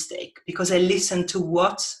 mistake, because I listened to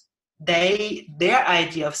what their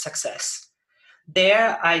idea of success,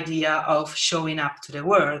 their idea of showing up to the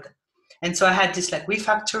world. And so I had this like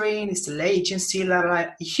WeFactory, this agency,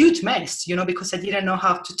 like a huge mess, because I didn't know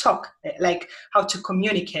how to talk, like how to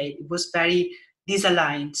communicate. It was very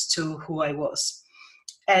disaligned to who I was.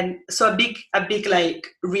 And so a big like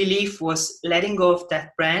relief was letting go of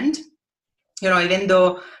that brand, even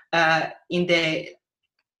though in the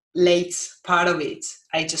late part of it,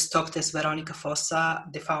 I just talked as Veronica Fossa,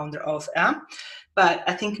 the founder of but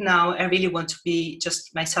I think now I really want to be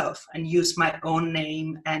just myself and use my own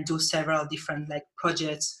name and do several different like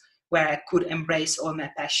projects where I could embrace all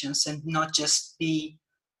my passions and not just be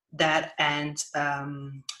that and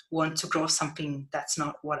want to grow something that's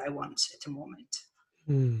not what I want at the moment.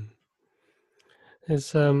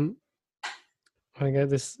 It's I get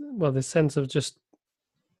this sense of just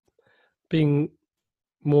being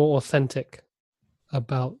more authentic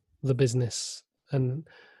about the business, and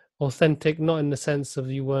authentic not in the sense of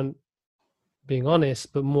you weren't being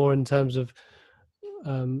honest, but more in terms of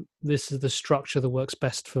this is the structure that works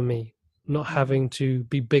best for me, not having to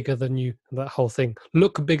be bigger than you, that whole thing,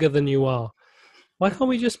 look bigger than you are. Why can't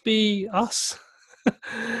we just be us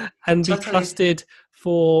and be Totally. trusted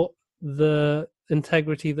for the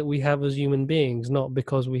integrity that we have as human beings, not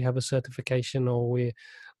because we have a certification or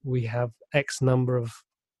we have X number of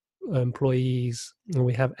employees and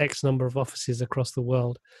we have X number of offices across the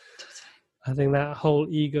world. I think that whole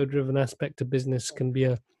ego-driven aspect of business can be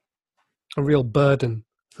a real burden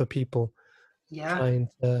for people Yeah, trying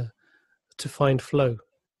to find flow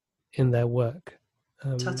in their work,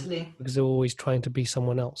 totally. because they're always trying to be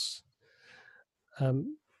someone else. I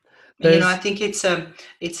There's think it's an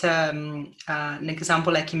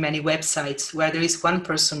example like in many websites where there is one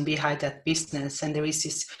person behind that business, and there is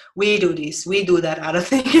this we do this, we do that other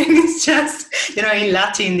thing. And it's just in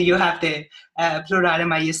Latin you have the plurale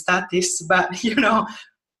majestatis, but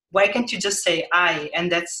why can't you just say I?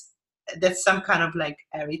 And that's some kind of like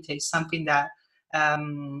heritage, something that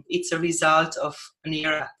it's a result of an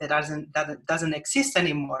era that doesn't exist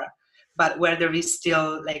anymore, but where there is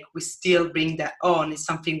still like we still bring that on. It's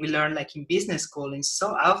something we learn like in business school, and it's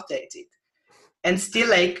so outdated. And still,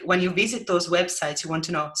 like when you visit those websites, you want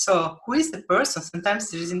to know, so who is the person?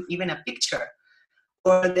 Sometimes there isn't even a picture,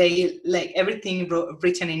 or they like everything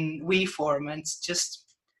written in we form, and it's just,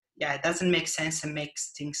 yeah, it doesn't make sense and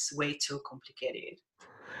makes things way too complicated.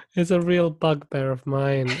 it's a real bugbear of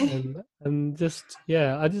mine, and just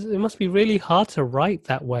it must be really hard to write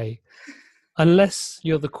that way, unless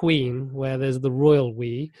you're the queen, where there's the royal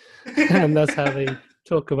we, and that's how they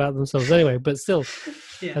talk about themselves anyway. But still,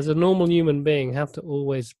 Yeah, as a normal human being, have to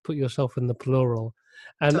always put yourself in the plural,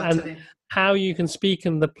 and totally. how you can speak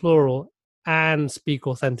in the plural and speak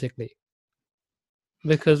authentically.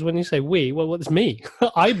 Because when you say we, well, what's me?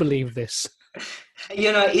 I believe this.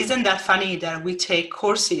 Isn't that funny that we take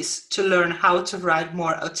courses to learn how to write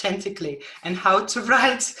more authentically and how to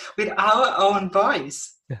write with our own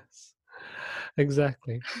voice? Yes,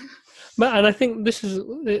 exactly. But and I think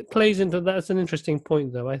it plays into that's an interesting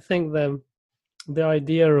point, though. I think the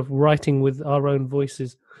idea of writing with our own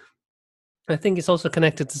voices, I think it's also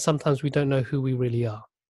connected to sometimes we don't know who we really are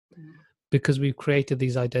because we've created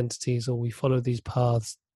these identities or we follow these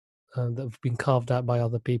paths that have been carved out by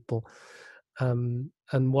other people. And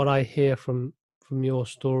what I hear from your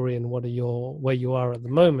story and where you are at the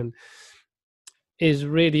moment is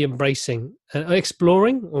really embracing and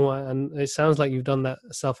exploring. And it sounds like you've done that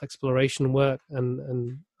self-exploration work,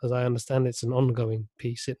 and as I understand, it's an ongoing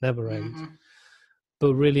piece; it never ends. Mm-hmm.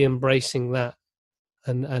 But really embracing that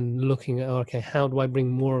and looking at, okay, how do I bring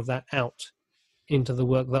more of that out into the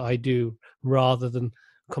work that I do, rather than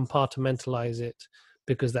compartmentalize it,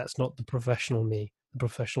 because that's not the professional me. The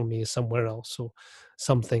professional me is somewhere else or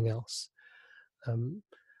something else. Um,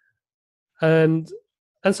 and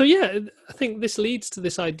so I think this leads to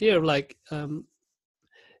this idea of like,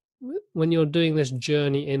 when you're doing this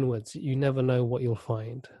journey inwards, you never know what you'll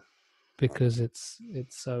find, because it's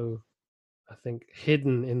so, I think,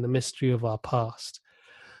 hidden in the mystery of our past,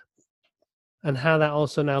 and how that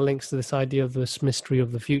also now links to this idea of this mystery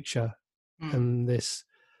of the future and this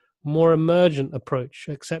more emergent approach,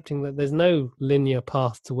 accepting that there's no linear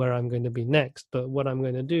path to where I'm going to be next, but what I'm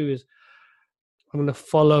going to do is I'm going to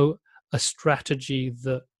follow a strategy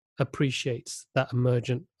that appreciates that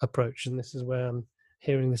emergent approach. And this is where I'm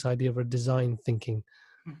hearing this idea of a design thinking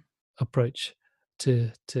approach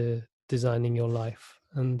to designing your life.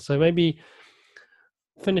 And so maybe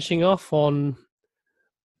finishing off on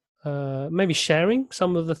maybe sharing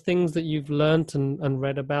some of the things that you've learned and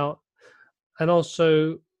read about, and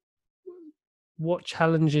also what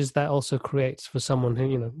challenges that also creates for someone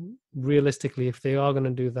who, realistically, if they are going to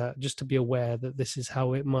do that, just to be aware that this is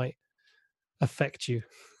how it might affect you.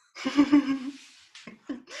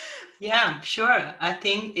 Yeah, sure. I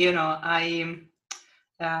think,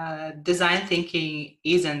 design thinking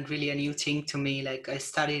isn't really a new thing to me. Like I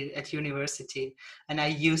studied at university and I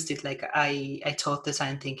used it, like I taught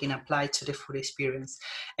design thinking applied to the food experience.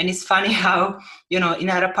 And it's funny how, in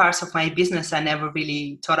other parts of my business, I never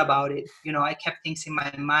really thought about it. I kept things in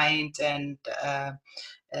my mind, and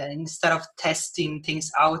instead of testing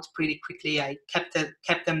things out pretty quickly, I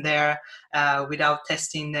kept them there without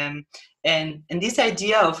testing them. And this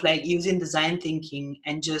idea of like using design thinking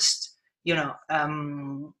and just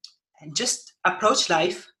and just approach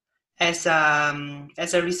life as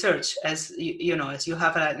a research, as as you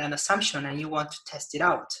have an assumption and you want to test it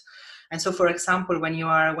out. And so, for example,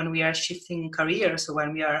 when we are shifting careers, or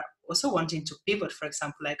when we are also wanting to pivot, for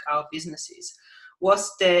example, like our businesses,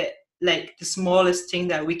 what's the smallest thing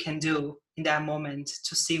that we can do in that moment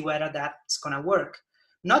to see whether that's gonna work.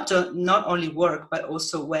 Not only work, but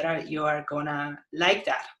also whether you are gonna like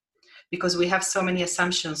that. Because we have so many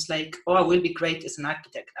assumptions like, oh, I will be great as an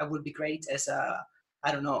architect. I will be great as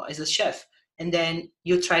I don't know, as a chef. And then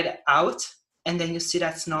you try it out and then you see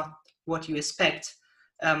that's not what you expect.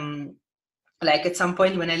 Like at some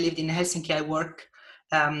point when I lived in Helsinki, I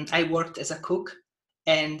worked as a cook,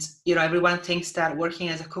 and everyone thinks that working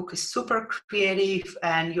as a cook is super creative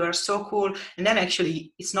and you are so cool, and then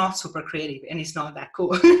actually it's not super creative and it's not that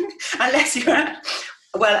cool unless you are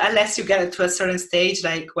unless you get to a certain stage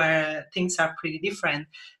like where things are pretty different.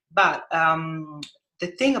 But the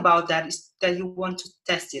thing about that is that you want to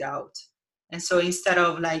test it out. And so instead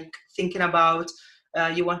of like thinking about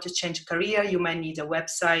you want to change career, you might need a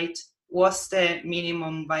website. What's the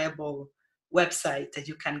minimum viable website that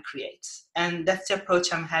you can create? And that's the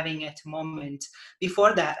approach I'm having at the moment.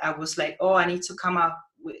 Before that, I was like, oh, I need to come out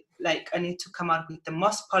with the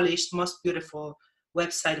most polished, most beautiful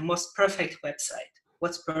website, most perfect website.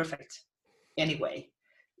 What's perfect anyway?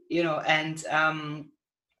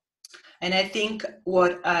 And I think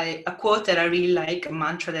a quote that I really like, a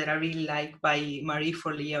mantra that I really like by Marie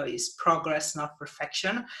Forleo is progress, not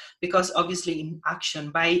perfection. Because obviously in action,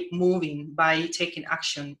 by moving, by taking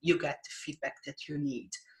action, you get the feedback that you need.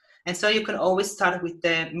 And so you can always start with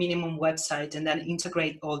the minimum website and then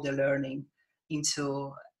integrate all the learning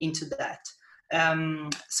into that.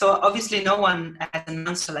 So obviously no one has an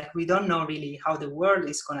answer. Like we don't know really how the world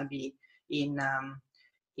is going to be in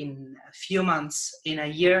a few months, in a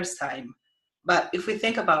year's time. But if we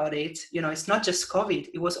think about it, it's not just COVID.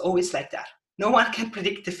 It was always like that. No one can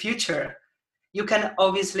predict the future. You can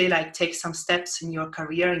obviously like take some steps in your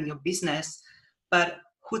career, in your business, but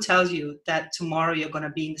who tells you that tomorrow you're going to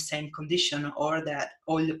be in the same condition or that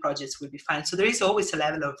all the projects will be fine? So there is always a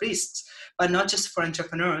level of risks, but not just for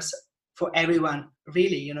entrepreneurs, for everyone,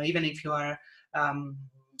 really, even if you are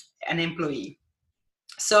an employee.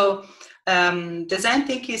 So design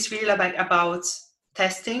thinking is really about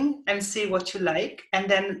testing and see what you like, and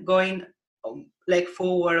then going like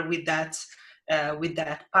forward with that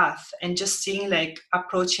path, and just seeing like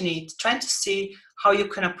approaching it, trying to see how you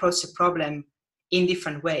can approach the problem in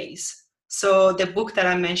different ways. So the book that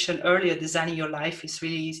I mentioned earlier, Designing Your Life, is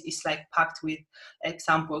like packed with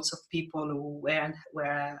examples of people who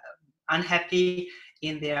were unhappy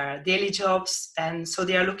in their daily jobs, and so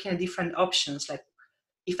they are looking at different options, like,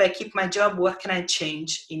 if I keep my job, what can I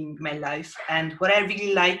change in my life? And what I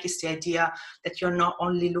really like is the idea that you're not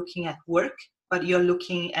only looking at work, but you're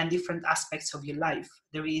looking at different aspects of your life.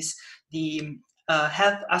 There is the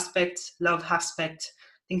health aspect, love aspect.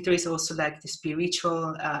 I think there is also like the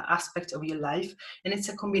spiritual aspect of your life. And it's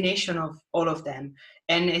a combination of all of them.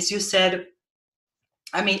 And as you said,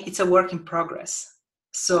 I mean, it's a work in progress.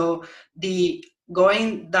 So the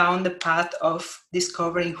going down the path of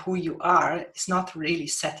discovering who you are is not really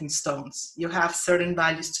set in stones. You have certain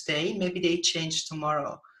values today, maybe they change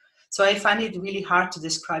tomorrow. So I find it really hard to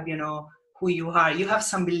describe, who you are. You have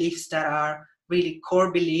some beliefs that are really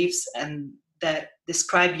core beliefs and that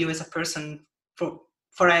describe you as a person for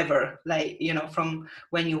forever, like, from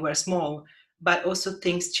when you were small. But also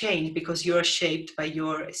things change because you're shaped by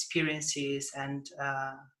your experiences and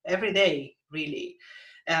every day, really.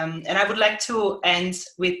 And I would like to end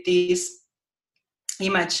with this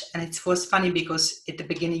image, and it was funny because at the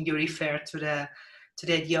beginning you refer to the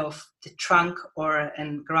idea of the trunk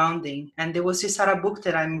and grounding. And there was this other book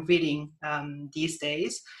that I'm reading these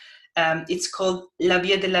days. It's called La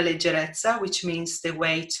Via della Leggerezza, which means the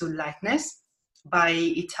way to lightness, by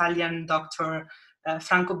Italian doctor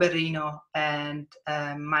Franco Berrino and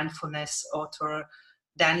mindfulness author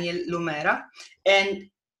Daniel Lumera. And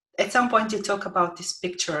at some point you talk about this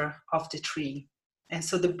picture of the tree. And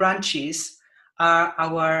so the branches are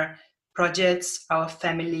our projects, our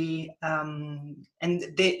family, and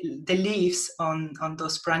the leaves on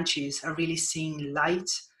those branches are really seeing light.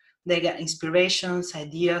 They get inspirations,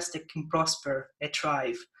 ideas that can prosper and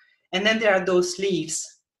thrive. And then there are those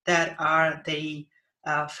leaves that they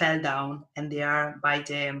fell down and they are by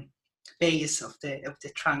the base of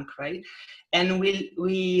the trunk, right? And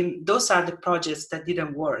we those are the projects that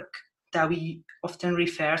didn't work, that we often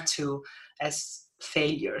refer to as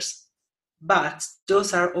failures. But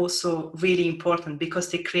those are also really important because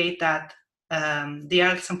they create that they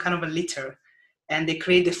are some kind of a litter, and they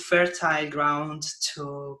create the fertile ground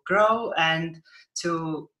to grow and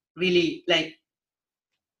to really like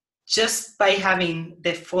just by having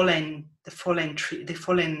the fallen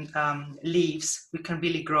leaves, we can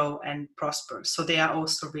really grow and prosper. So they are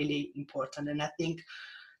also really important. And I think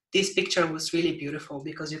this picture was really beautiful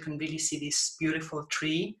because you can really see this beautiful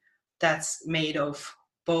tree that's made of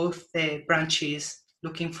both the branches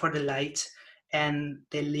looking for the light and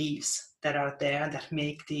the leaves that are there that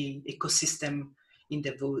make the ecosystem in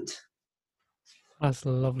the wood. That's a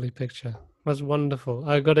lovely picture. That's wonderful.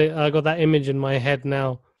 I got that image in my head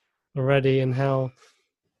now already, and how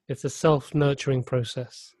it's a self-nurturing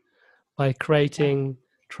process by creating,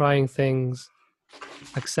 trying things,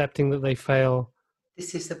 accepting that they fail.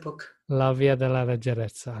 This is the book. La via della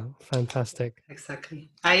leggerezza. Fantastic. Exactly.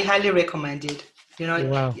 I highly recommend it.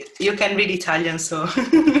 Wow. You can read Italian, so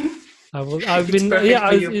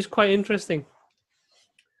it's quite interesting.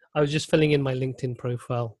 I was just filling in my LinkedIn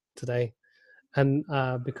profile today, and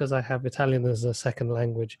because I have Italian as a second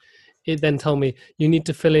language, it then told me you need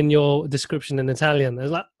to fill in your description in Italian. I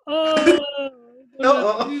was like,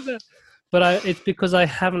 do that. But it's because I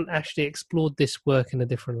haven't actually explored this work in a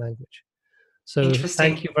different language. So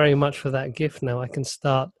thank you very much for that gift. Now I can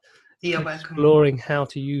start exploring how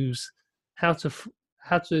to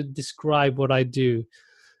describe what I do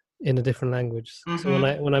in a different language. Mm-hmm.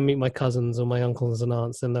 So when I meet my cousins or my uncles and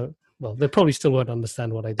aunts, then they probably still won't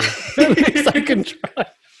understand what I do. At least I can try.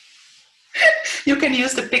 You can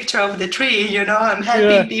use the picture of the tree. I'm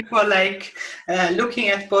helping people looking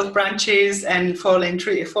at both branches and fallen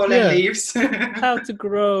leaves. How to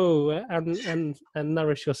grow and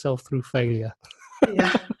nourish yourself through failure.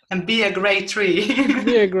 Yeah, and be a great tree.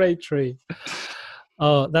 Be a great tree.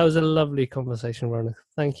 Oh, that was a lovely conversation, Veronica.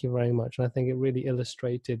 Thank you very much. And I think it really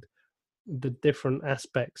illustrated the different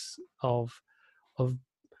aspects of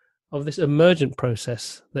this emergent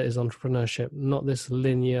process that is entrepreneurship, not this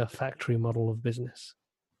linear factory model of business.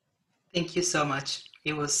 Thank you so much.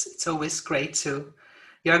 It's always great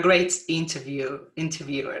you're a great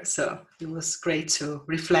interviewer. So it was great to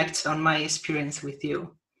reflect on my experience with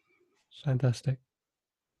you. Fantastic.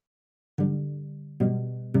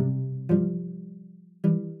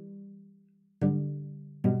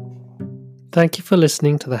 Thank you for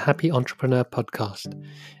listening to the Happy Entrepreneur podcast.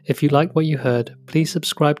 If you like what you heard, please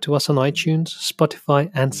subscribe to us on iTunes,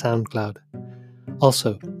 Spotify, and SoundCloud.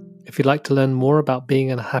 Also, if you'd like to learn more about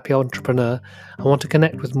being a happy entrepreneur and want to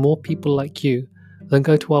connect with more people like you, then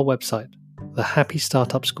go to our website,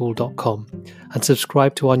 thehappystartupschool.com, and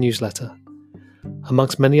subscribe to our newsletter.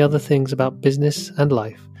 Amongst many other things about business and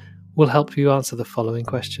life, we'll help you answer the following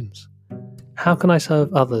questions. How can I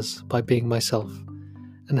serve others by being myself?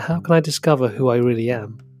 And how can I discover who I really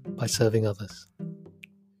am by serving others?